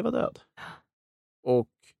 Det var död. Och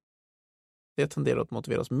det tenderar att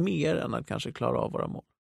motivera oss mer än att kanske klara av våra mål.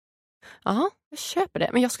 Ja, jag köper det.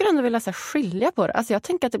 Men jag skulle ändå vilja så här, skilja på det. Alltså jag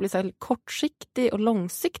tänker att det blir så här, kortsiktig och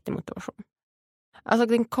långsiktig motivation. Alltså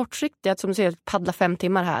den kortsiktiga, som du säger, paddla 5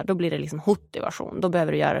 timmar här, då blir det liksom hotivation. Då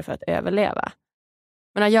behöver du göra det för att överleva.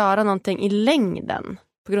 Men att göra någonting i längden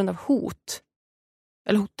på grund av hot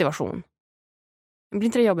eller hotivation, blir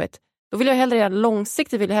inte det jobbigt? Då vill jag hellre göra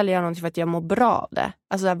långsiktigt, vill jag hellre göra någonting för att jag mår bra av det.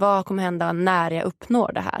 Alltså här, vad kommer hända när jag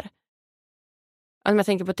uppnår det här? Alltså, om jag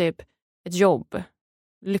tänker på typ ett jobb,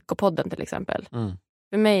 Lyckopodden till exempel.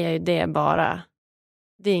 För mig är ju det bara,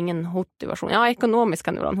 det är ingen motivation. Ja, ekonomiskt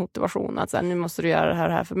kan det vara en motivation. Alltså, nu måste du göra det här och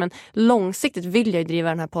det här. Men långsiktigt vill jag ju driva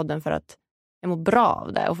den här podden för att jag mår bra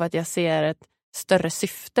av det. Och för att jag ser ett större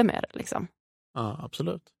syfte med det. Liksom. Ja,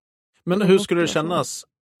 absolut. Men hur skulle det kännas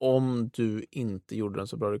om du inte gjorde den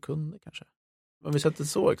så bra du kunde kanske? Om vi sätter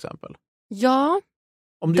så exempel. Ja.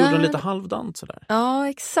 Om du gjorde den lite halvdant sådär. Ja,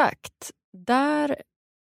 exakt. Där,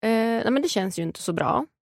 nej men det känns ju inte så bra.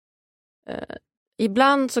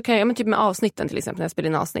 Ibland så kan jag, men typ med avsnitten till exempel, när jag spelar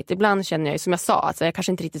in avsnitt, ibland känner jag ju, som jag sa, att jag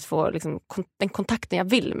kanske inte riktigt får liksom, den kontakten jag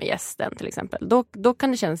vill med gästen till exempel. Då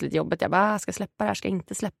kan det kännas lite jobbigt. Jag bara, ska jag släppa det här, ska jag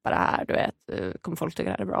inte släppa det här? Du vet, kommer folk tycka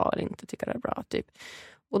det här är bra eller inte tycka det är bra? Typ.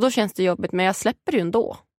 Och då känns det jobbigt, men jag släpper det ju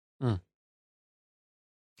ändå.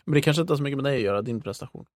 Men det kanske inte har så mycket med dig att göra, din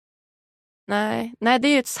prestation. Nej, det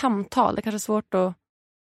är ju ett samtal. Det är kanske svårt att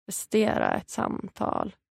prestera ett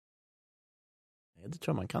samtal. Det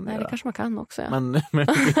tror jag man kan göra. Nej, det kanske man kan också. Ja. Men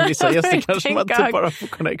vissa gäster kanske man inte bara får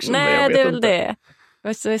connection. Nej, det är väl det.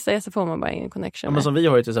 Vissa gäster får man bara ingen connection. Ja, men som vi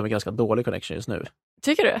har ju till exempel ganska dålig connection just nu.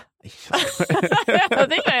 Tycker du? Ja,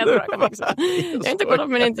 det kan jag inte bra connection. Jag har inte kollat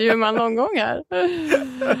på min intervju med någon gång här.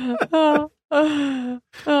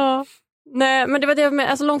 Nej, men det var det med,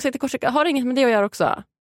 alltså långsiktigt kortsiktigt. Har det inget med det att göra också?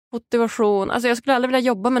 Motivation. Alltså jag skulle aldrig vilja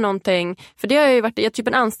jobba med någonting. För det har ju varit, typ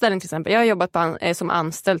en anställning till exempel. Jag har jobbat som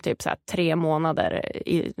anställd typ så här 3 månader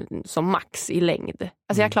som max i längd.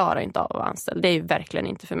 Alltså jag klarar inte av att vara anställd. Det är ju verkligen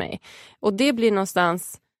inte för mig. Och det blir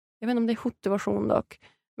någonstans, jag vet inte om det är motivation dock.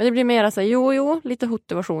 Men det blir mer så här, lite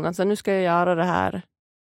motivation. Alltså nu ska jag göra det här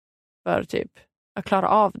för typ att klara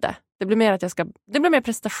av det. Det blir mer att det blir mer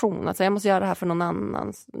prestation. Alltså jag måste göra det här för någon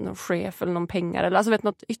annan, någon chef eller någon pengar. Eller alltså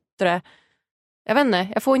något yttre. Jag vet inte,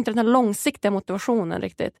 jag får inte den här långsiktiga motivationen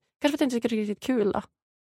riktigt. Kanske för att jag inte tycker det är riktigt kul då.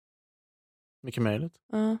 Mycket möjligt.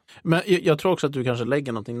 Men jag tror också att du kanske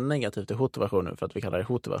lägger någonting negativt i motivationen för att vi kallar det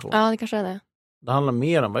motivation. Ja, det kanske är det. Det handlar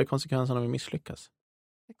mer om vad är konsekvenserna av att misslyckas.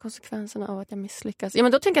 Konsekvenserna av att jag misslyckas. Ja,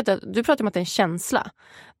 men då tänker jag att du pratar om att det är en känsla.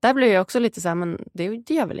 Där blir jag också lite så här, men det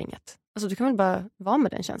gör väl inget. Alltså du kan väl bara vara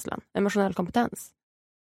med den känslan. Emotionell kompetens.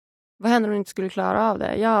 Vad händer om du inte skulle klara av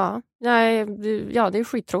det? Ja, det är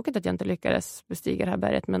skittråkigt att jag inte lyckades bestiga det här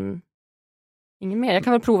berget, men ingen mer. Jag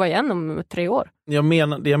kan väl prova igen om 3 år. Jag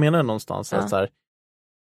menar någonstans att så här,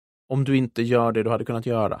 om du inte gör det du hade kunnat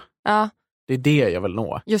göra. Ja. Det är det jag vill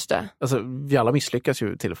nå. Just det. Alltså, vi alla misslyckas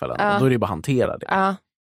ju i tillfällen. Och då är det bara att hantera det. Ja.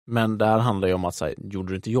 Men där handlar det om att så här,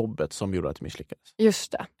 gjorde du inte jobbet som gjorde att du misslyckades.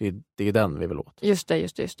 Just det. Det är den vi vill åt. Just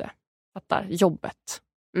det. Fattar. Jobbet.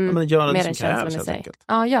 Ja, men göra det som krävs helt enkelt.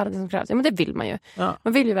 Ja, göra det som krävs. Ja, men det vill man ju. Ja.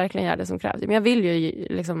 Man vill ju verkligen göra det som krävs. Men jag vill ju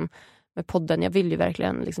liksom, med podden, jag vill ju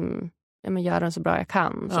verkligen liksom, göra den så bra jag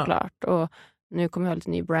kan, såklart. Och nu kommer jag ha lite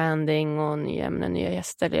ny branding och nya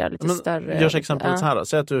gäster. Göra lite större. Görs exempel så här då.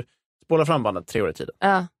 Säg att du spolar fram bandet 3 år i tiden.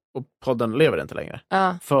 Ja. Och podden lever inte längre.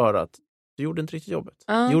 Ja. För att du gjorde inte riktigt jobbet.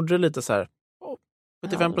 Ja. Du gjorde det lite så här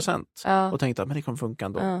 75%. Ja. Och tänkte att men det kommer funka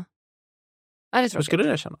ändå. Ja. Hur skulle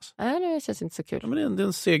det kännas? Nej, det känns inte så kul. Ja, men det är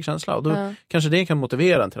en seg känsla. Och då kanske det kan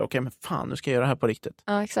motivera en till okej, men fan, nu ska jag göra det här på riktigt.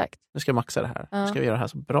 Ja, exakt. Nu ska jag maxa det här. Nu ska jag göra det här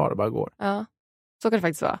så bra det bara går. Ja, så kan det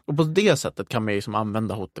faktiskt vara. Och på det sättet kan man ju som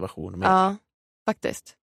använda motivation mer. Ja,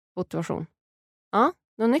 faktiskt. Motivation. Ja,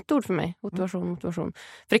 något nytt ord för mig. Motivation. För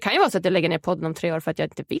det kan ju vara så att jag lägger ner podden om 3 år för att jag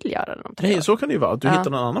inte vill göra den om 3 år. Nej, så kan det ju vara. Att du hittar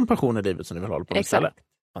någon annan passion i livet som du vill hålla på med istället.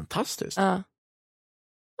 Fantastiskt. Ja.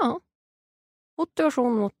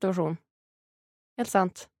 Motivation. Helt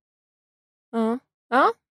sant. Ja,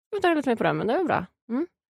 jag tar lite mer på det, men det är bra.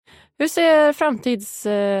 Hur ser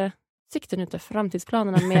sikten ute,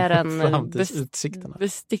 framtidsplanerna mer än Framtidsutsikterna.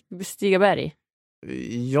 bestiga berg?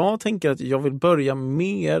 Jag tänker att jag vill börja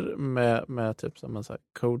mer med typ som en så här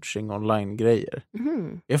coaching online-grejer.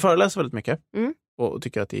 Jag föreläser väldigt mycket och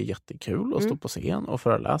tycker att det är jättekul att stå på scen och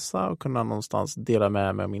föreläsa och kunna någonstans dela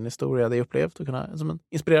med mig av min historia, det jag upplevt och kunna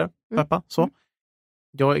inspirera, peppa, så.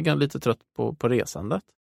 Jag är lite trött på resandet.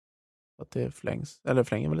 Att det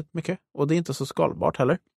flänger väldigt mycket. Och det är inte så skalbart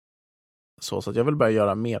heller. Så att jag vill börja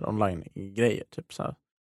göra mer online-grejer. Typ så här,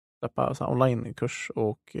 släppa så här online-kurs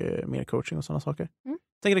och mer coaching och sådana saker.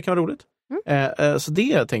 Tänker det kan vara roligt. Så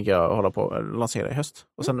det tänker jag hålla på att lansera i höst.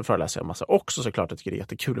 Och sen föreläser jag massa också såklart. Jag tycker det är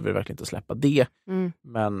jättekul. Jag vill verkligen inte släppa det.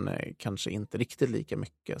 Men kanske inte riktigt lika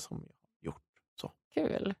mycket som jag gjort. Så.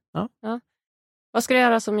 Kul. Ja. Vad ska du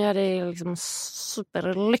göra som gör dig liksom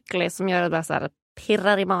superlycklig? Som gör dig så här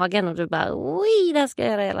pirrar i magen och du bara, oj, det här ska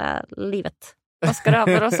jag göra hela livet. Vad ska du ha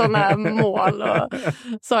för sådana mål och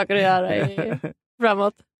saker att göra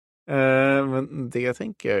framåt? Men det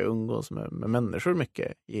tänker jag umgås med människor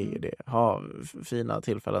mycket. Ger det. Ha fina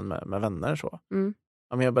tillfällen med vänner så.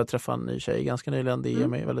 Om jag börjar träffa en ny tjej ganska nyligen, det ger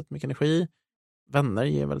mig väldigt mycket energi. Vänner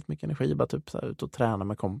ger väldigt mycket energi. Bara typ så här, ut och träna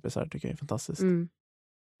med kompisar tycker jag är fantastiskt.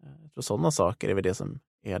 Jag tror sådana saker är väl det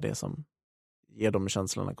som ger de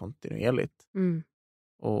känslorna kontinuerligt.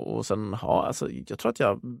 Och sen jag tror att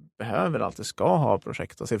jag alltid ska ha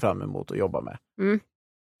projekt att se fram emot och jobba med.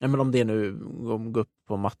 Men om det är nu gå upp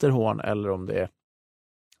på Matterhorn eller om det är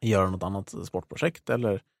göra något annat sportprojekt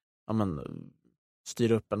eller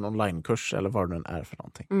styra upp en onlinekurs eller vad det nu är för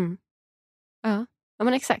någonting. Ja,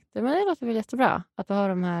 men exakt. Men det låter väl jättebra att du har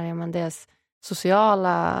de här, dels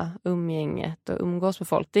sociala umgänget och umgås med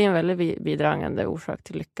folk. Det är en väldigt bidragande orsak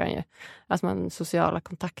till lyckan ju. Att man sociala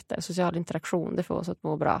kontakter, social interaktion, det får oss att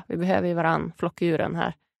må bra. Vi behöver ju varann, flockdjuren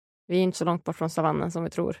här. Vi är inte så långt bort från savannen som vi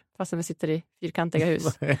tror. Fastän vi sitter i fyrkantiga hus.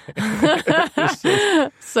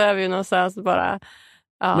 Så är vi ju någonstans bara...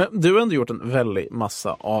 Ja. Men du har ändå gjort en väldigt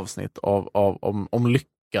massa avsnitt om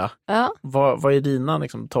lycka. Ja. Vad är dina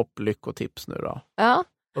topplyckotips nu då? Ja.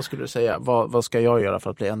 Vad skulle du säga? Vad ska jag göra för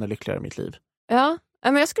att bli ännu lyckligare i mitt liv? Ja,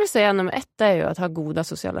 men jag skulle säga nummer 1 är ju att ha goda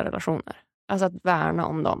sociala relationer. Alltså att värna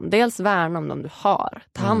om dem. Dels värna om dem du har.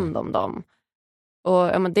 Ta hand om dem.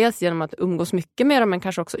 Och dels genom att umgås mycket med dem, men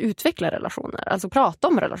kanske också utveckla relationer. Alltså prata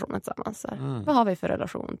om relationer tillsammans. Vad har vi för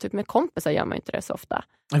relation? Typ med kompisar gör man inte det så ofta.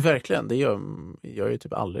 Verkligen, det gör ju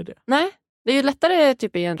typ aldrig det. Nej, det är ju lättare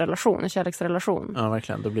typ i en relation, en kärleksrelation. Ja,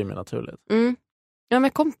 verkligen, då blir det naturligt. Ja,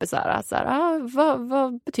 med kompisar.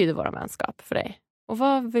 Vad betyder våra vänskap för dig? Och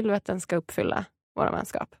vad vill du att den ska uppfylla, våra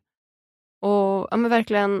vänskap? Och men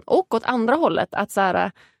verkligen, och åt andra hållet, att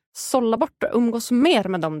sålla bort och umgås mer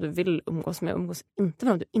med dem du vill umgås med, umgås inte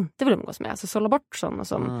med dem du inte vill umgås med. Alltså sålla bort sådana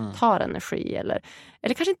som tar energi eller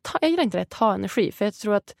kanske inte, jag gillar inte det, ta energi, för jag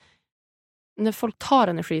tror att när folk tar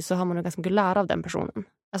energi så har man nog ganska mycket lära av den personen.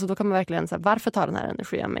 Alltså då kan man verkligen säga, varför tar den här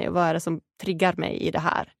energin av mig och vad är det som triggar mig i det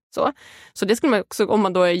här? Så det skulle man också, om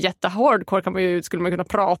man då är jättehardcore skulle man kunna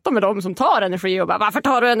prata med dem som tar energi och bara, varför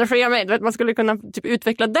tar du energi av mig? Du vet, man skulle kunna typ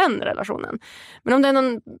utveckla den relationen. Men om det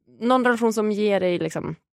är någon relation som ger dig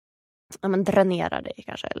dränerar dig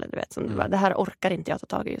kanske, eller du vet, som du bara, det här orkar inte jag ta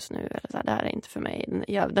tag i just nu, eller så här, det här är inte för mig.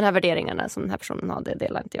 Den här värderingarna som den här personen har, det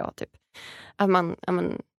delar inte jag typ. Att man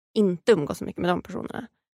inte umgås så mycket med de personerna.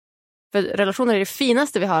 För relationer är det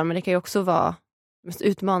finaste vi har, men det kan ju också vara mest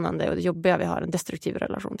utmanande och det jobbiga vi har, en destruktiv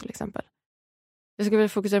relation till exempel. Jag skulle vilja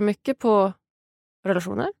fokusera mycket på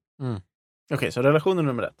relationer. Okej, så relationer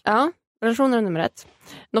nummer 1. Ja, relationer är nummer 1.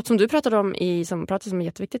 Något som du pratade om som är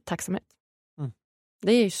jätteviktigt, tacksamhet.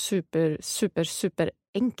 Det är ju super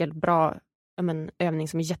enkel, bra övning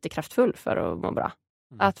som är jättekraftfull för att må bra.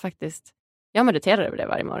 Att faktiskt, jag mediterar över det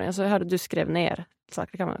varje morgon. Alltså, jag hörde du skrev ner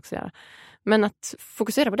saker, kan man också göra. Men att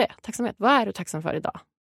fokusera på det, tacksamhet. Vad är du tacksam för idag?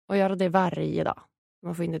 Och göra det varje dag.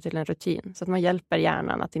 Man får in det till en rutin. Så att man hjälper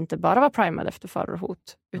hjärnan att inte bara vara primad efter faror och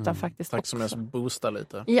hot. Utan faktiskt tacksamhet också boosta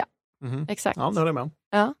lite. Ja, exakt. Ja, det håller jag med om.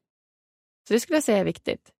 Ja. Så det skulle jag säga är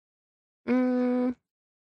viktigt.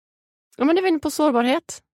 Ja, men det var inne på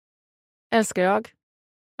sårbarhet. Älskar jag.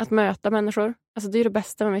 Att möta människor. Alltså det är det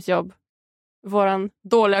bästa med mitt jobb. Våran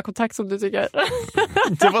dåliga kontakt som du tycker.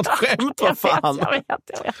 Det var ett skämt, vad fan. Jag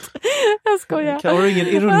vet. Jag skojar. Kan du ingen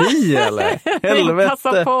ironi eller? Helvete.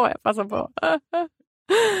 Jag passar på.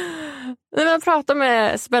 Nej, men prata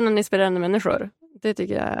med spännande, inspirerande människor. Det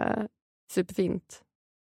tycker jag är superfint.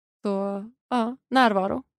 Så, ja,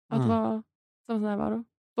 närvaro. Att vara som närvaro.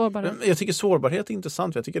 Sårbarhet. Jag tycker sårbarhet är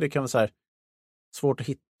intressant. Jag tycker det kan vara svårt att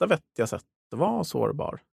hitta vettiga sätt att vara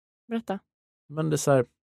sårbar. Berätta. Men det är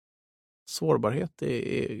sårbarhet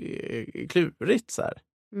är klurigt .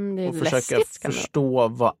 Det är och försöka förstå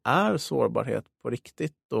vad är sårbarhet på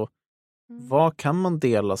riktigt och vad kan man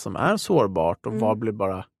dela som är sårbart och vad blir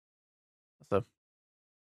bara alltså,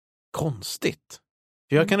 konstigt.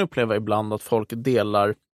 För jag kan uppleva ibland att folk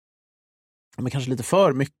delar men kanske lite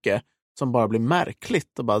för mycket som bara blir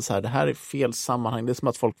märkligt och bara så här, det här är fel sammanhang. Det är som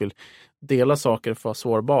att folk vill dela saker för att vara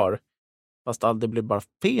sårbar fast det blir bara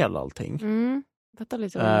fel allting. Fattar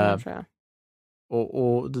lite vad jag tror jag.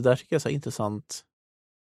 Och det där tycker jag är så intressant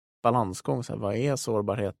balansgång. Så här, vad är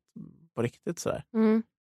sårbarhet på riktigt? Så här?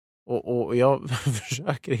 Och jag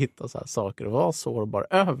försöker hitta så här saker att vara sårbar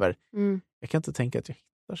över. Jag kan inte tänka att jag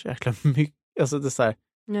hittar så jäkla mycket. Alltså det är så här,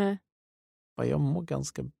 nej. Jag mår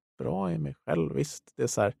ganska bra i mig själv, visst. Det är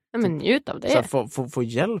så här, men njut av det. Så här, få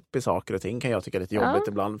hjälp i saker och ting kan jag tycka är lite jobbigt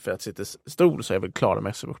ibland för att sitta stor så jag vill klara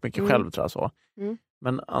mig så mycket själv tror jag så.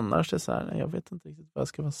 Men annars är det så här, jag vet inte riktigt vad jag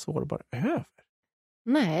ska vara sårbar över.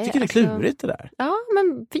 Nej. Jag tycker det är klurigt det där. Ja,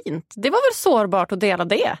 men fint. Det var väl sårbart att dela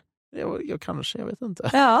det? Jag kanske, jag vet inte.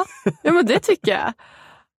 Ja, men det tycker jag.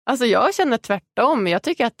 Alltså jag känner tvärtom. Jag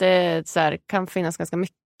tycker att det så här, kan finnas ganska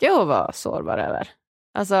mycket att vara sårbar över.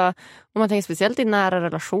 Alltså om man tänker speciellt i nära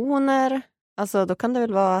relationer. Alltså då kan det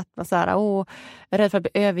väl vara att man så här, är rädd för att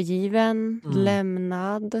bli övergiven,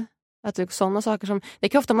 lämnad. Att sådana saker som, det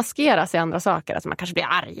kan ofta maskeras i andra saker. Alltså man kanske blir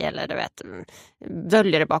arg eller du vet,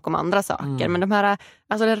 döljer det bakom andra saker. Men de här,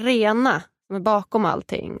 alltså det rena som är bakom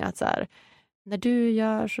allting. Att så här, när du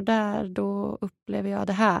gör så där, då upplever jag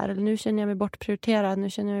det här. Eller nu känner jag mig bortprioriterad, nu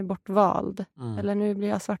känner jag mig bortvald. Eller nu blir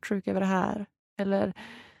jag svartsjuk över det här. Eller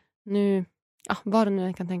nu, vad det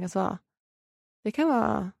nu kan tänkas vara. Det kan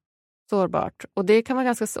vara sårbart. Och det kan vara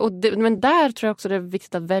ganska, men där tror jag också det är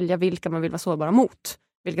viktigt att välja vilka man vill vara sårbara mot.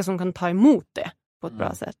 Vilka som kan ta emot det på ett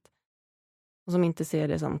bra sätt. Och som inte ser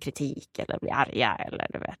det som kritik eller blir arga eller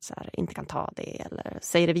du vet, så här, inte kan ta det eller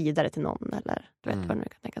säger det vidare till någon eller du vet vad det nu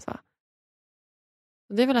kan tänkas vara.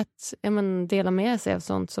 Och det är väl att dela med sig av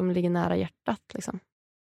sånt som ligger nära hjärtat liksom.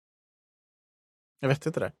 Jag vet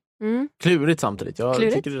inte det. Klurigt samtidigt. Jag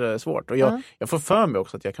tycker det är svårt. Och jag får för mig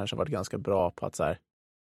också att jag kanske varit ganska bra på att så här,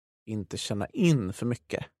 inte känna in för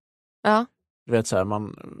mycket. Ja. Du vet, så här,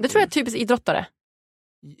 det tror jag är typiskt idrottare.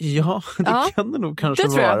 Ja, det kan det nog kanske det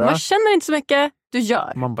tror jag. vara. Man känner inte så mycket, du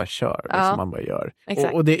gör. Man bara kör. Liksom, man bara gör.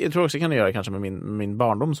 Och det jag tror också kan det göra kanske med min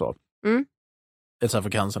barndom så. Ett så här för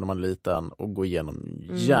cancer när man är liten och går igenom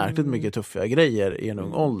jäkligt mycket tuffa grejer i en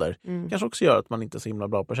ung ålder. Kanske också gör att man inte är så himla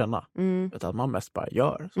bra på att känna. Utan att man mest bara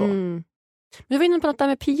gör så. Men jag var inne på något där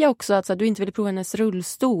med Pia också, att så här, du inte ville prova hennes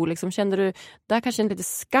rullstol. Liksom, kände du, där kanske lite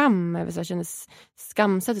skam, så här, kände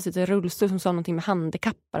skamset att sitta i rullstol som sa någonting med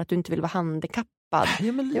handikappad, att du inte ville vara handikappad.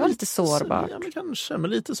 Ja, det var lite sårbart. Ja, men kanske, men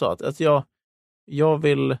lite så att jag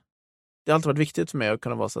vill, det har alltid varit viktigt för mig att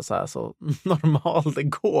kunna vara så normal det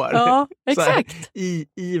går. Ja, exakt. Så här,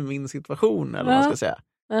 i min situation, eller vad man ska säga.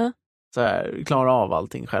 Ja. Så här, klara av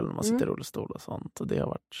allting själv när man sitter i rullstol och sånt. Och det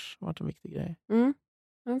har varit en viktig grej.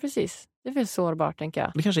 Men precis, det är väl sårbart tänker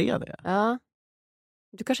jag. Det kanske är det. Ja.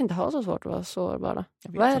 Du kanske inte har så svårt att vara sårbar.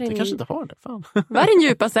 Jag kanske inte har det, fan. Vad är din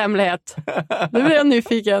djupaste hemlighet? Nu blir jag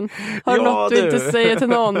nyfiken. Har du något du inte säger till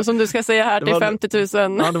någon som du ska säga här till 50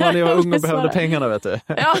 000? Ja, det var när jag var ung och behövde pengarna, vet du.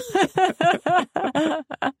 Ja.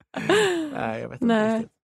 Nej, jag vet inte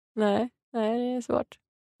riktigt. Nej, det är svårt.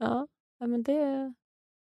 Ja, men det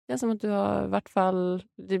är som att du har i vart fall,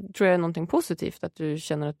 det tror jag är någonting positivt, att du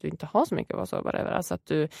känner att du inte har så mycket att vara sårbar över. Alltså att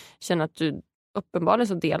du känner att du uppenbarligen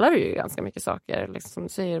så delar du ju ganska mycket saker. Liksom, som du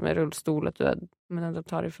säger med rullstol, att du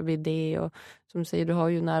tar dig förbi det. Och som du säger, du har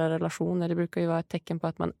ju nära relationer. Det brukar ju vara ett tecken på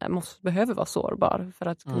att man behöver vara sårbar för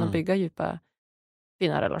att kunna bygga djupa,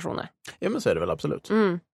 fina relationer. Ja, men så är det väl absolut.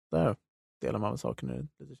 Där delar man med saker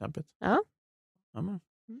lite kämpigt. Ja. Men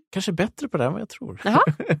kanske bättre på det än vad jag tror. Jaha,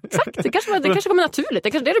 exakt. Det kanske kommer naturligt. Det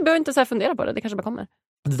du behöver inte så här fundera på det. Det kanske bara kommer.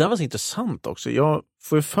 Det där var så intressant också. Jag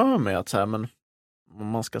får ju för mig att så här, men om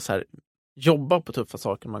man ska så här jobba på tuffa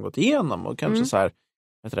saker man gått igenom och kanske så här,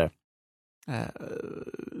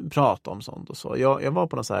 prata om sånt och så. Jag var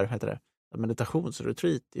på någon så här,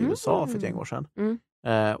 meditationsretreat i USA för ett gäng år sedan.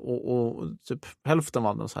 Och typ hälften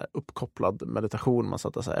var en så här uppkopplad meditation. Man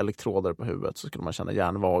satte så här elektroder på huvudet, så skulle man känna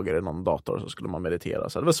hjärnvågor i någon dator, så skulle man meditera.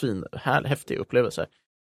 Så det var häftig upplevelse.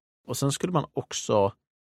 Och sen skulle man också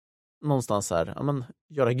någonstans så här,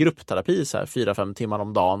 göra gruppterapi så här 4-5 timmar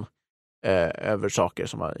om dagen över saker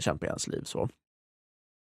som har kämpat i ens liv så.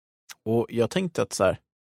 Och jag tänkte att så här,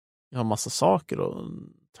 jag har massa saker att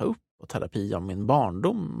ta upp och terapi om min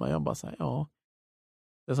barndom, och jag bara så här,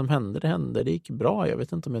 det som hände, det gick bra. Jag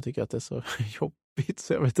vet inte om jag tycker att det är så jobbigt,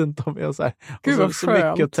 så jag vet inte om jag så här, Gud, så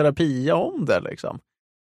mycket terapi om det liksom.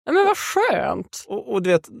 Ja, men vad skönt. Och du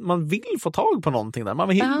vet, man vill få tag på någonting där. Man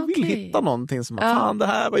vill hitta någonting som, fan det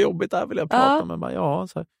här var jobbigt, det här vill jag prata med. Men,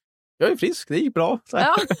 så här, jag är frisk, det gick bra. Så här.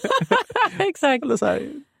 Ja, exakt. Eller så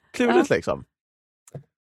här, klurigt liksom.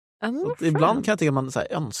 Så ibland kan jag tycka att man så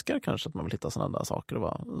här, önskar kanske att man vill hitta sådana där saker och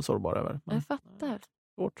vara sårbar över. Men, jag fattar.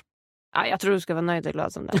 Svårt. Ja, jag tror du ska vara nöjd och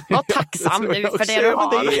glad som det. Var tacksam nu för det du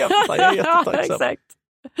har. Jag är jättetacksam. Ja, exakt.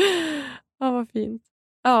 Ja, vad fint.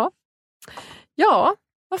 Ja,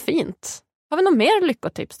 vad fint. Har vi något mer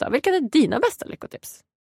lyckotips då? Vilka är dina bästa lyckotips?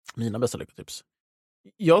 Mina bästa lyckotips?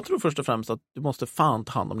 Jag tror först och främst att du måste fan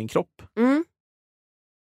ta hand om din kropp.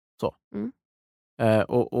 Så.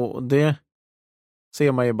 Och det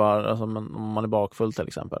ser man ju bara alltså, om man är bakfull till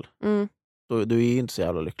exempel. Då, du är ju inte så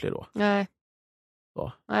jävla lycklig då. Nej.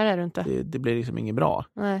 Så. Nej, det är du inte. Det blir liksom inget bra.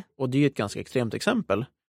 Nej. Och det är ett ganska extremt exempel.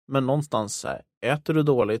 Men någonstans så här, äter du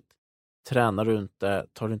dåligt, tränar du inte,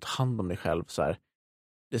 tar du inte hand om dig själv så här.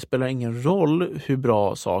 Det spelar ingen roll hur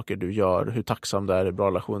bra saker du gör, hur tacksam du är, hur bra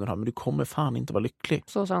relationer du har, men du kommer fan inte vara lycklig.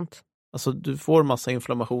 Så sant. Alltså du får massa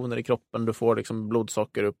inflammationer i kroppen, du får liksom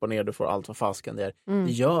blodsocker upp och ner, du får allt vad fasken det är.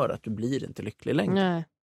 Det gör att du blir inte lycklig längre. Nej.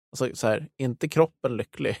 Alltså så här, inte kroppen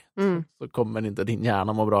lycklig så kommer inte din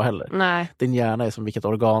hjärna må bra heller. Nej. Din hjärna är som vilket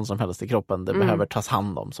organ som helst i kroppen, det behöver tas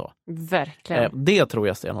hand om så. Verkligen. Det tror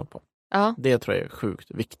jag stenhårt på. Ja. Det tror jag är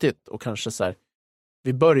sjukt viktigt och kanske så här,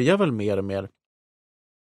 vi börjar väl mer och mer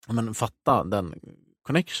fatta den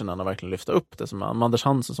connectionen och verkligen lyfta upp det som Anders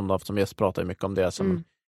Hansen som du haft som gäst pratar mycket om det som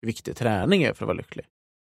hur viktig träning är för att vara lycklig.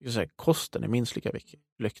 Så här, kosten är minst lika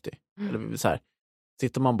lycklig. Eller så här,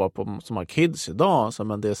 tittar man bara på som har kids idag så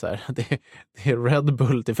men det är så här, det är Red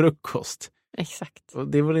Bull till frukost. Exakt. Och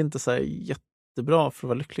det är väl inte så här jättebra för att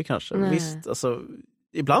vara lycklig kanske. Nej. Visst, alltså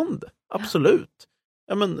ibland, absolut.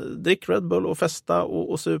 Ja men drick Red Bull och festa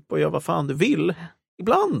och sup och gör vad fan du vill.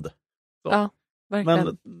 Ibland. Så. Ja, verkligen.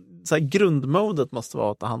 Men så här, grundmodet måste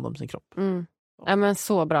vara att ta hand om sin kropp. Ja men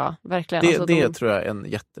så bra, verkligen. Det tror jag är en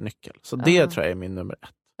jättenyckel. Så det tror jag är min nummer 1.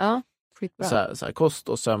 Ja, skitbra. Så här, kost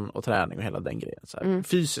och sömn och träning och hela den grejen. Så här,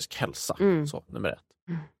 fysisk hälsa, så nummer 1.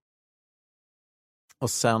 Och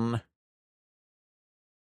sen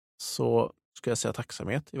så ska jag säga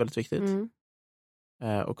tacksamhet är väldigt viktigt.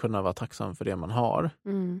 Och kunna vara tacksam för det man har.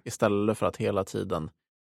 Istället för att hela tiden.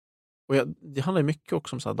 Och det handlar mycket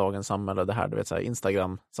också om så här, dagens samhälle, det här, du vet, så här,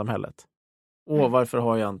 Instagram-samhället. Varför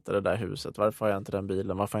har jag inte det där huset? Varför har jag inte den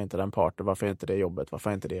bilen? Varför har jag inte den partner? Varför har jag inte det jobbet? Varför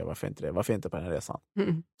har jag inte det? Varför inte det? Varför inte på den här resan?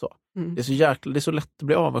 Så. Det är så lätt att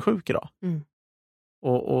bli avundsjuk idag.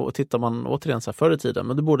 Och tittar man återigen så här förr i tiden,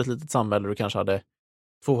 men du bodde i ett litet samhälle och du kanske hade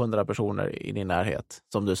 200 personer i din närhet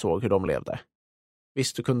som du såg hur de levde.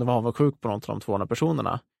 Visst, du kunde vara avundsjuk på något av de 200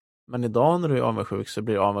 personerna. Men idag när du är avundsjuk så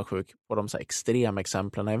blir du avundsjuk på de så här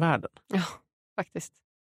extremexemplen i världen. Ja, faktiskt.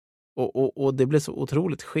 Och det blir så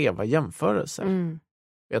otroligt skeva jämförelser.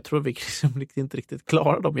 Jag tror vi inte riktigt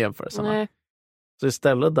klarar de jämförelserna. Nej. Så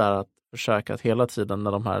istället där att försöka att hela tiden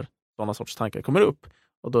när de här sådana sorts tankar kommer upp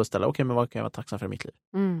och då istället, okej, men vad kan jag vara tacksam för i mitt liv?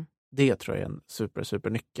 Det tror jag är en super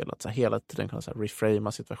nyckel. Att så här, hela tiden kunna så här,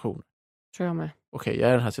 reframa situationer. Tror jag med. Okej, jag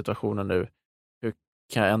är i den här situationen nu. Hur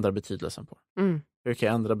kan jag ändra betydelsen på det? Hur kan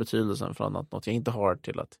jag ändra betydelsen från att något jag inte har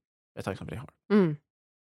till att jag är tacksam för det jag har?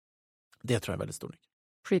 Det tror jag är väldigt stor nyckel.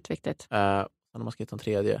 Skitviktigt. När man ska hitta en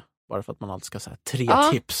tredje, bara för att man alltid ska säga 3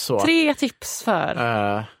 tips. Så. 3 tips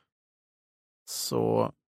för.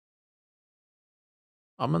 Så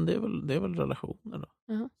ja, men det är väl relationer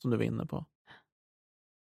då, som du var inne på.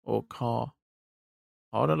 Och ha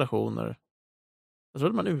relationer. Jag tror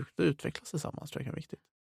att man utvecklas tillsammans, tror jag är viktigt.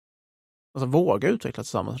 Alltså våga utvecklas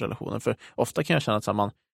tillsammans i relationer. För ofta kan jag känna att så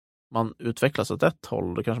här, man utvecklas åt ett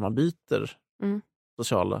håll, då kanske man byter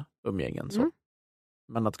sociala umgängen. Så.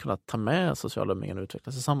 Men att kunna ta med sociala umgängen och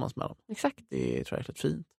utvecklas tillsammans med dem. Exakt. Det tror jag är helt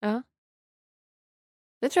fint. Ja.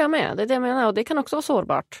 Det tror jag med. Det är det jag menar. Och det kan också vara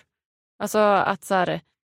sårbart. Alltså att så här,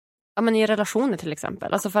 ja, men i relationer till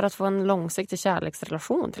exempel. Alltså för att få en långsiktig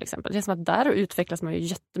kärleksrelation till exempel. Det är som att där utvecklas man ju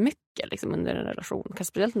jättemycket liksom, under en relation. Kanske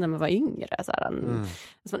speciellt när man var yngre. Så här,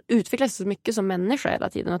 alltså man utvecklas så mycket som människa hela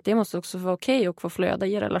tiden. Att det måste också vara okej och få flöda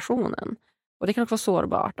i relationen. Och det kan också vara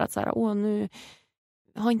sårbart. Att så här, nu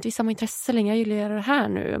har inte vi samma intresse längre. Jag gillar det här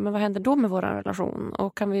nu. Men vad händer då med vår relation?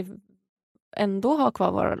 Och kan vi ändå ha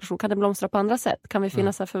kvar vår relation? Kan det blomstra på andra sätt? Kan vi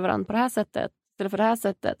finnas här för varandra på det här sättet? Eller för det här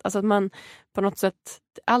sättet. Alltså att man på något sätt,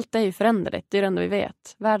 allt är ju föränderligt. Det är det enda vi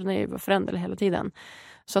vet. Världen är ju föränderlig hela tiden.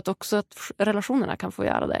 Så att också att relationerna kan få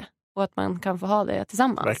göra det. Och att man kan få ha det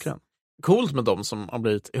tillsammans. Verkligen. Coolt med dem som har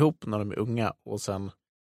blivit ihop när de är unga och sen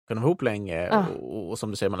kan de ihop länge och som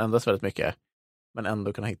du säger, man ändras väldigt mycket. Men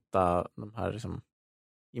ändå kunna hitta de här liksom,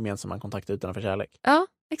 gemensamma kontakter utanför kärlek. Ja,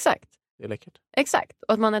 exakt. det är läckert. Exakt.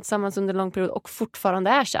 Och att man är tillsammans under en lång period och fortfarande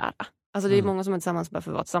är kära. Alltså det är många som är tillsammans bara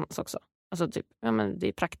för att vara tillsammans också. Alltså typ, ja men det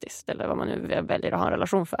är praktiskt eller vad man nu väljer att ha en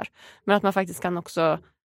relation för. Men att man faktiskt kan också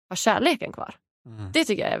ha kärleken kvar. Det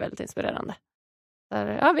tycker jag är väldigt inspirerande. Där,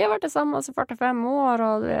 ja, vi har varit tillsammans i 45 år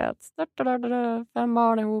och du vet, 5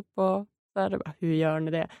 barn ihop och där, bara, hur gör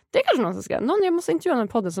ni det? Det är kanske någon som ska, jag måste intervjua en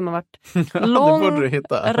podd som har varit lång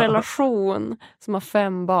relation som har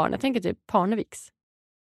 5 barn. Jag tänker typ Parneviks.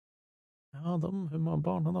 Ja, hur många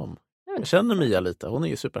barn har de? Jag känner Mia lite, hon är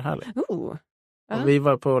ju superhärlig. Och vi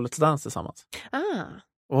var på Let's Dance tillsammans.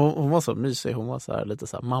 Och hon var så mysig, hon var så här, lite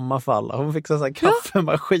så här mamma för alla. Hon fick så här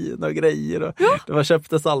kaffemaskin och grejer. Och det var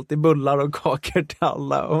köptes alltid bullar och kakor till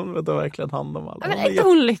alla. Och hon vet verkligen hand om alla. Men är inte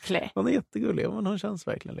hon lycklig? Hon är jättegullig, men hon känns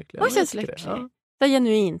verkligen lycklig. Hon känns lycklig. Det är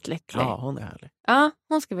genuint lycklig. Ja, hon är härlig. Ja,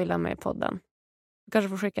 hon ska vilja med i podden. Du kanske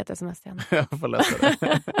får skicka ett sms till henne. Jag får läsa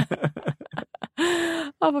det.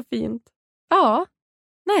 Ja, vad fint. Ja,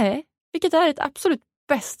 nej. Vilket är ett absolut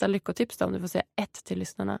bästa lyckotips då, om du får säga ett till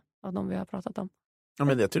lyssnarna av de vi har pratat om. Ja,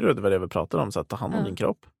 men jag tror det var det vi pratade om, så att ta hand om din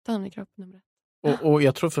kropp. Ta hand om din kropp, nummer 1. Och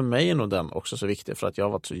jag tror för mig är nog den också så viktig, för att jag har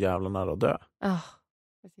varit så jävla nära att dö.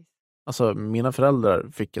 Precis. Alltså, mina föräldrar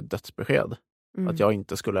fick ett dödsbesked att jag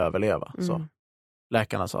inte skulle överleva. Så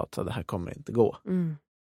läkarna sa att det här kommer inte gå.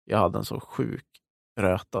 Jag hade en så sjuk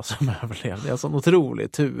röta som överlevde. Jag har sån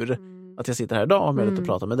otrolig tur att jag sitter här idag och har möjlighet att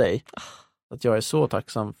prata med dig. Att jag är så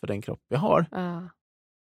tacksam för den kropp jag har.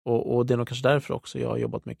 Och det är nog kanske därför också jag har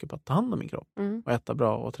jobbat mycket på att ta hand om min kropp. Och äta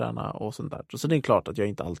bra och träna och sånt där. Så det är klart att jag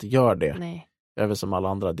inte alltid gör det. Nej. Jag är väl som alla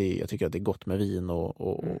andra. Jag tycker att det är gott med vin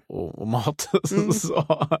och mat.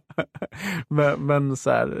 Så. Men så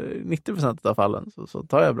här, 90% av fallen så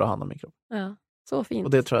tar jag bra hand om min kropp. Ja, så fint.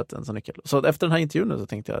 Och det tror jag är en sån nyckel. Så efter den här intervjun så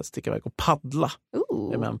tänkte jag sticka iväg och paddla.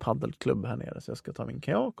 Jag är med en paddelklubb här nere. Så jag ska ta min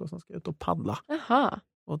kajak och sen ska jag ut och paddla. Jaha.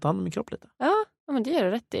 Och ta hand om min kropp lite. Ja, men det gör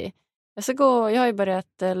du rätt i. Jag har ju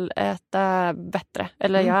börjat äta bättre.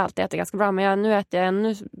 Eller jag har alltid ätit ganska bra. Men nu äter jag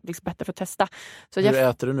ännu liksom bättre för att testa. Så hur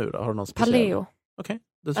äter du nu då? Har du någon speciell? Paleo. Okej,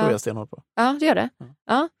 det tror jag stenhårt på. Ja, det gör det.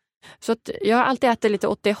 Ja. Så att jag har alltid ätit lite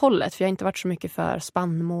åt det hållet. För jag har inte varit så mycket för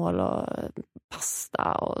spannmål och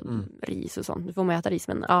pasta och ris och sånt. Nu får man äta ris,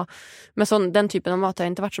 men ja. Men den typen av mat har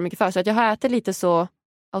jag inte varit så mycket för. Så att jag har ätit lite så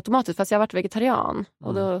automatiskt. Fast jag har varit vegetarian.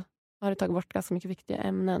 Och då har det tagit bort ganska mycket viktiga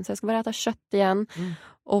ämnen. Så jag ska börja äta kött igen.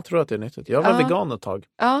 Och, jag tror att det är nyttigt. Jag var vegan ett tag.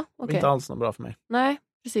 Ja, det var inte alls något bra för mig. Nej,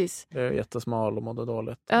 precis. Jag är jättesmal och mådde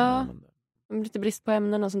dåligt. Ja, lite brist på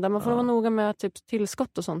ämnen och sånt där. Man får vara noga med typ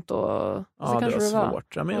tillskott och sånt. Och så det kanske var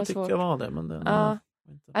svårt. Ja, men jag tyckte jag var det. Men den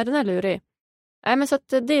är lurig. Nej, men så att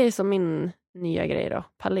det är som min nya grej då.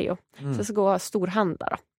 Paleo. Så jag ska gå och storhandla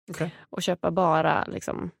då. Okay. Och köpa bara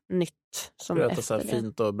liksom nytt. Som ska du äta så här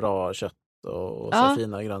fint och bra kött och så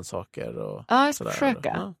fina grönsaker? Och jag ska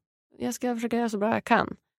försöka. Jag ska försöka göra så bra jag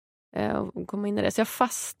kan. Och komma in i det. Så jag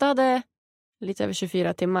fastade lite över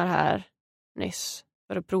 24 timmar här nyss.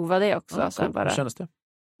 För att prova det också. Ja, så bara... Hur kändes det?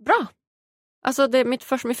 Bra. Alltså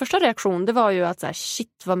min första reaktion, det var ju att så här,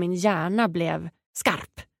 shit vad min hjärna blev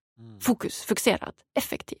skarp. Fokuserad,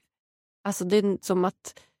 effektiv. Alltså det är som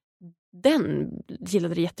att den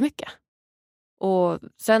gillade det jättemycket. Och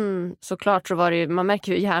sen såklart så var det ju, man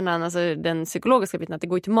märker ju i hjärnan, alltså den psykologiska biten, att det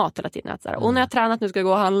går ju till mat hela tiden. Att så här, och när jag tränat nu ska jag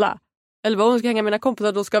gå och handla. Eller vad, hon ska hänga med mina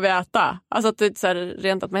kompisar, då ska vi äta. Alltså att det är så här,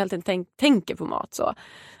 rent att man hela tiden tänker på mat så.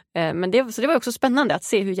 Men så det var också spännande att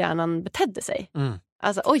se hur hjärnan betedde sig.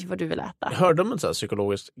 Alltså, oj vad du vill äta. Jag hörde om en så här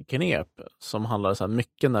psykologisk knep som handlar så här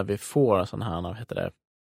mycket när vi får sån här, vad heter det?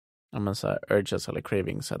 Ja, men så här urges eller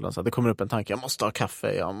cravings eller så här, det kommer upp en tanke, jag måste ha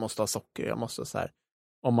kaffe, jag måste ha socker, jag måste så här.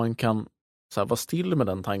 Om man kan så här, vara still med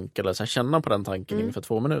den tanken eller så här, känna på den tanken inför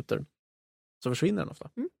 2 minuter, så försvinner den ofta.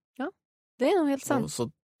 Ja, det är nog helt sant. Och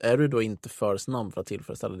så är du då inte för snabb för att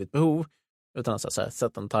tillfredsställa ditt behov, utan att så här,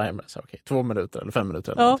 sätta en timer, så okej, 2 minuter eller 5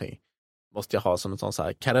 minuter eller någonting. Måste jag ha som en sån så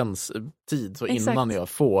här karenstid så innan jag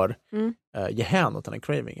får ge hän åt den här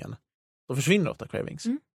cravingen. Då försvinner ofta cravings.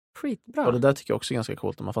 Skitbra. Och det där tycker jag också är ganska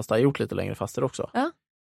coolt om man fast har gjort lite längre faster också. Ja.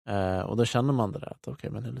 Och då känner man det där att okej,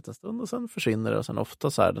 men en liten stund och sen försvinner det, och sen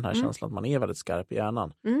ofta så här den här känslan att man är väldigt skarp i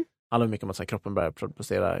hjärnan. Handlar mycket om att så här, kroppen börjar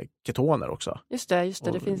producera ketoner också. Just det,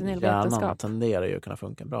 det finns en hel vetenskap. Hjärnan tenderar ju att kunna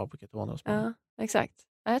funka bra på ketoner. Ja, exakt.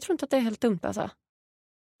 Jag tror inte att det är helt dumt alltså.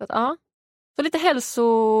 Så att, så lite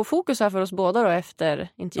hälsofokus här för oss båda då efter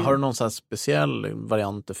intervjun. Har du någon så här speciell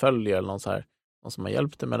variant du följer eller någon som har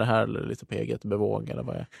hjälpt dig med det här eller lite på eget bevåg eller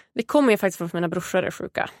vad är? Det kommer ju faktiskt från mina brorsor är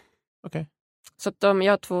sjuka. Okej. Så att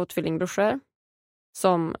jag har 2 tvillingbrorsor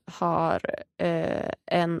som har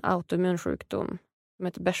en autoimmun sjukdom som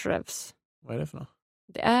heter Bechrevs. Vad är det för något?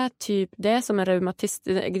 Det är som en reumatism,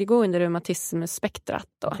 det går under reumatismspektrat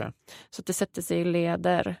då. Okay. Så att det sätter sig i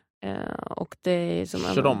leder. Och det är som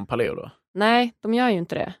kör de paleo då? Nej, de gör ju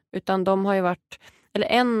inte det. Utan de har ju varit, eller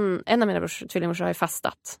en av mina tvillingmorsor har ju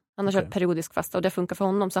fastat. Han har kört periodisk fasta och det funkar för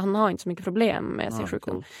honom. Så han har inte så mycket problem med sin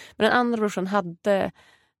sjukdom. Cool. Men den andra brorsan hade,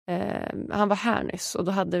 han var här nyss. Och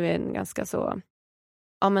då hade vi en ganska så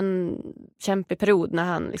kämpig period när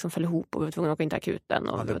han liksom föll ihop och var tvungen att åka in till akuten.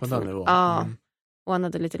 Och det på den nivån. Ja. Och han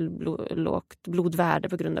hade lite lågt blodvärde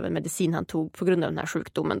på grund av en medicin han tog på grund av den här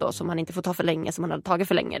sjukdomen då, som han inte får ta för länge, som han hade tagit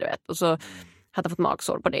för länge, du vet. Och så hade han fått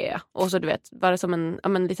magsår på det. Och så du vet, bara som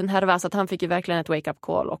en liten härva, så att han fick ju verkligen ett wake-up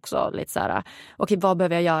call också. Lite så här, okej, vad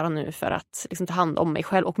behöver jag göra nu för att liksom ta hand om mig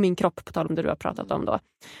själv och min kropp, på tal om det du har pratat om då.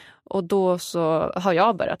 Och då så har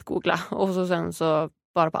jag börjat googla. Och så sen så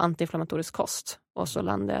bara på antiinflammatorisk kost. Och så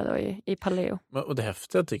landade jag då i paleo. Och det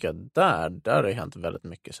häftiga tycker jag, där har det hänt väldigt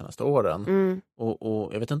mycket senaste åren.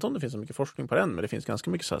 Och jag vet inte om det finns så mycket forskning på den, men det finns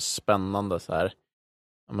ganska mycket så här spännande så här,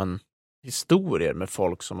 historier med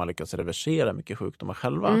folk som har lyckats reversera mycket sjukdomar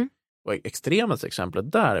själva. Och extremt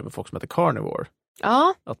exemplet där är med folk som heter carnivore.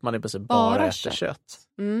 Ja. Att man i princip bara äter kött.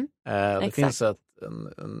 Det finns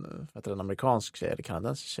en amerikansk tjej eller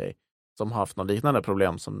kanadensisk tjej som har haft något liknande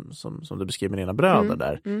problem som du beskriver med dina bröder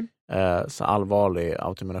där. Så allvarlig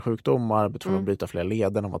autoimmuna sjukdomar, betvungen att bryta flera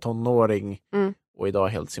leder när hon var tonåring. Och idag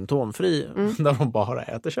är helt symptomfri där hon bara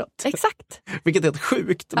äter kött. Exakt. Vilket är helt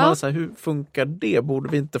sjukt. Man är så här, hur funkar det? Borde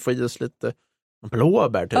vi inte få i oss lite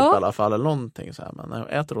blåbär typ i alla fall eller någonting så här. Men när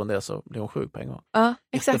äter hon det så blir hon sjuk på en gång. Ja,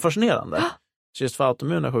 exakt. Det är fascinerande. Så just för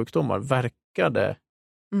autoimmuna sjukdomar verkade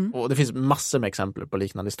och det finns massor med exempel på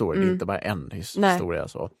liknande historier. Det är inte bara en historia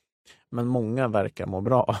så. Men många verkar må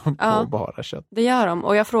bra på bara kött. Det gör de.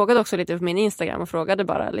 Och jag frågade också lite på min Instagram och frågade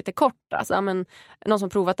bara lite kort. Alltså, någon som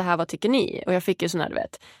provat det här, vad tycker ni? Och jag fick ju sån här, du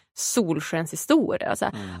vet, solskenshistoria. Så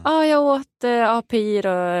här, jag åt API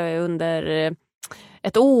under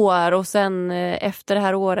ett år och sen efter det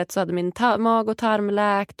här året så hade min mag- och tarm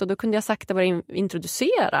läkt och då kunde jag sakta börja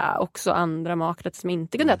introducera också andra maträtter som jag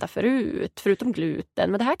inte kunde äta förut, förutom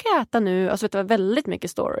gluten. Men det här kan jag äta nu. Alltså det var väldigt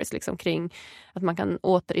mycket stories liksom, kring att man kan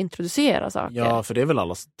återintroducera saker. Ja, för det är väl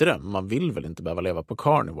allas dröm. Man vill väl inte behöva leva på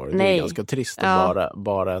carnivore. Det är ganska trist att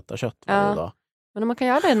bara äta kött varje dag. Men om man kan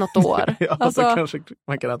göra det något år. Alltså, då kanske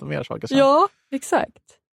man kan äta mer saker sen. Ja,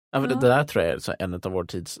 exakt. Ja, det där tror jag är en av vår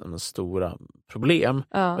tids stora problem.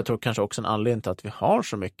 Jag tror kanske också en anledning till att vi har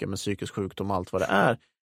så mycket med psykisk sjukdom och allt vad det är.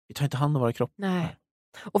 Vi tar inte hand om våra kroppar. Nej.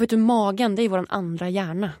 Och vet du, magen, det är vår andra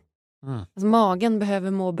hjärna. Alltså, magen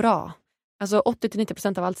behöver må bra. Alltså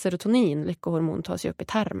 80-90% av allt serotonin, lyckohormon, tas ju upp i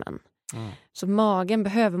tarmen. Så magen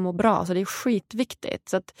behöver må bra, så det är skitviktigt.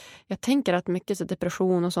 Så att jag tänker att mycket så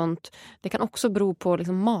depression och sånt, det kan också bero på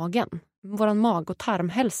liksom magen. Våran mag- och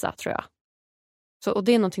tarmhälsa, tror jag. Så, och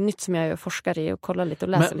det är någonting nytt som jag forskar i och kollar lite och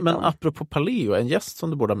läser lite om. Men apropå paleo, en gäst som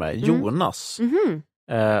du borde ha med, Jonas,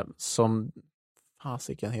 som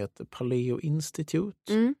fasiken heter Paleo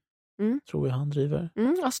Institute, tror jag han driver.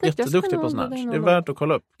 Jätteduktig på sånt här. Det är värt att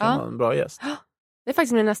kolla upp. Kan vara en bra gäst. Det är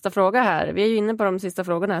faktiskt min nästa fråga här. Vi är ju inne på de sista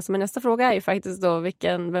frågorna här. Så min nästa fråga är ju faktiskt då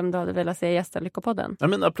vem du hade velat se gästa Lyckopodden. Ja,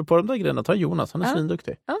 men apropå de där grejerna, ta Jonas. Han är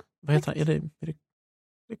svinduktig. Vad heter han? Är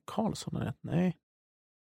det Karlsson? Nej,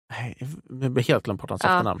 jag blir helt glömt bort hans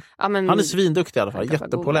efternamn. Han är svinduktig i alla fall.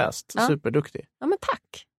 Jättepåläst. Superduktig. Ja, men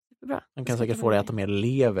tack. Superbra. Han kan säkert få dig att äta mer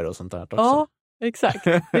lever och sånt där också. Ja, exakt.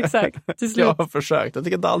 Jag har försökt. Jag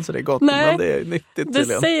tycker inte alls det är gott. Men det är nyttigt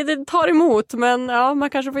tydligen. Det tar emot. Men ja, man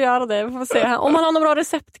kanske får göra det. Vi får se. Om man har något bra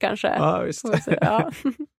recept kanske. Ja, visst. Är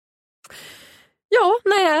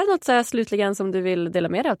det något så här slutligen som du vill dela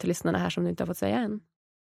med dig av till lyssnarna här som du inte har fått säga än?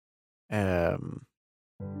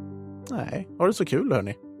 Nej, har det så kul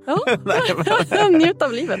hörni. Ja, njut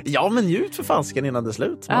av livet. Ja, men njut för fansken innan det är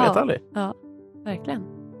slut. Man vet aldrig. Ja, verkligen.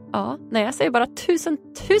 Ja, jag säger bara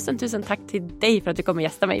tusen tack till dig för att du kommer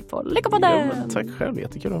gästa mig på Lyckopodden. Ja, men tack själv,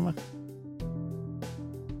 jättekul att vara med.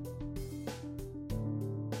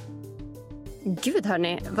 Gud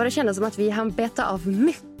hörni, vad det kändes som att vi hann beta av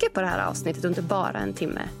mycket på det här avsnittet under bara en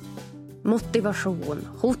timme. Motivation,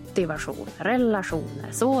 hotivation,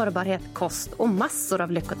 relationer, sårbarhet, kost och massor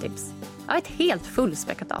av lyckotips. Ja, ett helt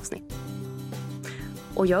fullspäckat avsnitt.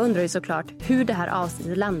 Och jag undrar ju såklart hur det här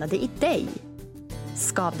avsnittet landade i dig.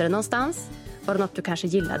 Skavde det någonstans? Var det något du kanske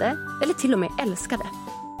gillade? Eller till och med älskade?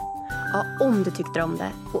 Ja, om du tyckte om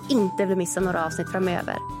det och inte vill missa några avsnitt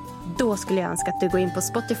framöver, då skulle jag önska att du går in på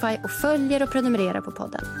Spotify och följer och prenumererar på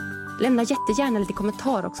podden. Lämna jättegärna lite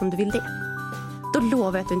kommentar också om du vill det. Då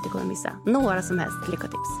lovar jag att du inte kommer missa några som helst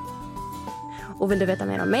lyckotips. Och vill du veta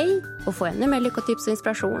mer om mig och få ännu mer lyckotips och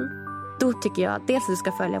inspiration, Då tycker jag dels att du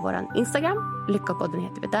ska följa vår Instagram, Lyckopodden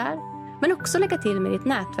heter vi där. Men också lägga till med ditt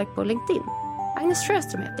nätverk på LinkedIn. Agnes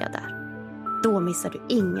Sjöström heter jag där. Då missar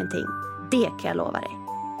du ingenting. Det kan jag lova dig.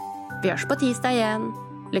 Vi hörs på tisdag igen.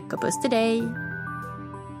 Lyckopuss till dig.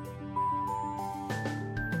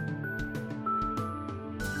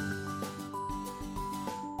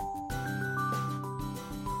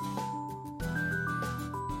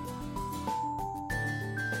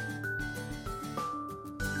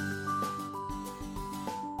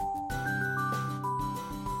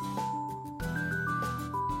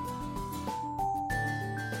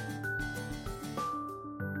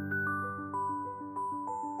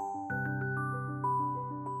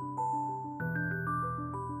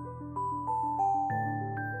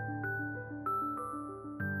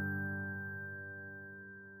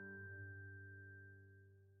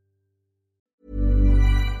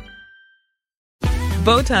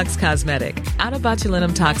 Botox Cosmetic, out of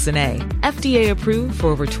botulinum toxin A, FDA approved for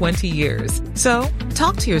over 20 years. So,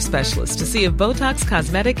 talk to your specialist to see if Botox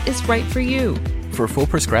Cosmetic is right for you. For full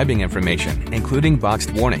prescribing information, including boxed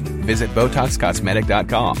warning, visit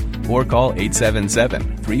BotoxCosmetic.com or call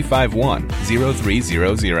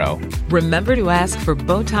 877-351-0300. Remember to ask for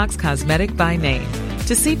Botox Cosmetic by name.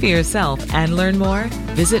 To see for yourself and learn more,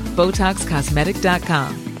 visit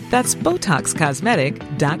BotoxCosmetic.com. That's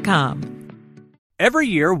BotoxCosmetic.com. Every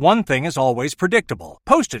year, one thing is always predictable.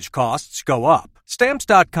 Postage costs go up.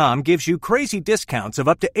 Stamps.com gives you crazy discounts of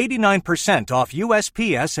up to 89% off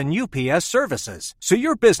USPS and UPS services, so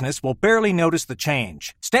your business will barely notice the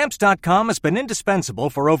change. Stamps.com has been indispensable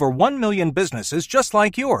for over 1 million businesses just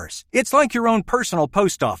like yours. It's like your own personal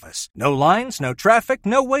post office. No lines, no traffic,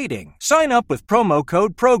 no waiting. Sign up with promo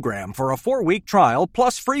code PROGRAM for a 4-week trial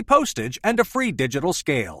plus free postage and a free digital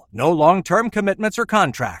scale. No long-term commitments or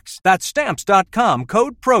contracts. That's Stamps.com,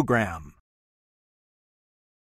 code PROGRAM.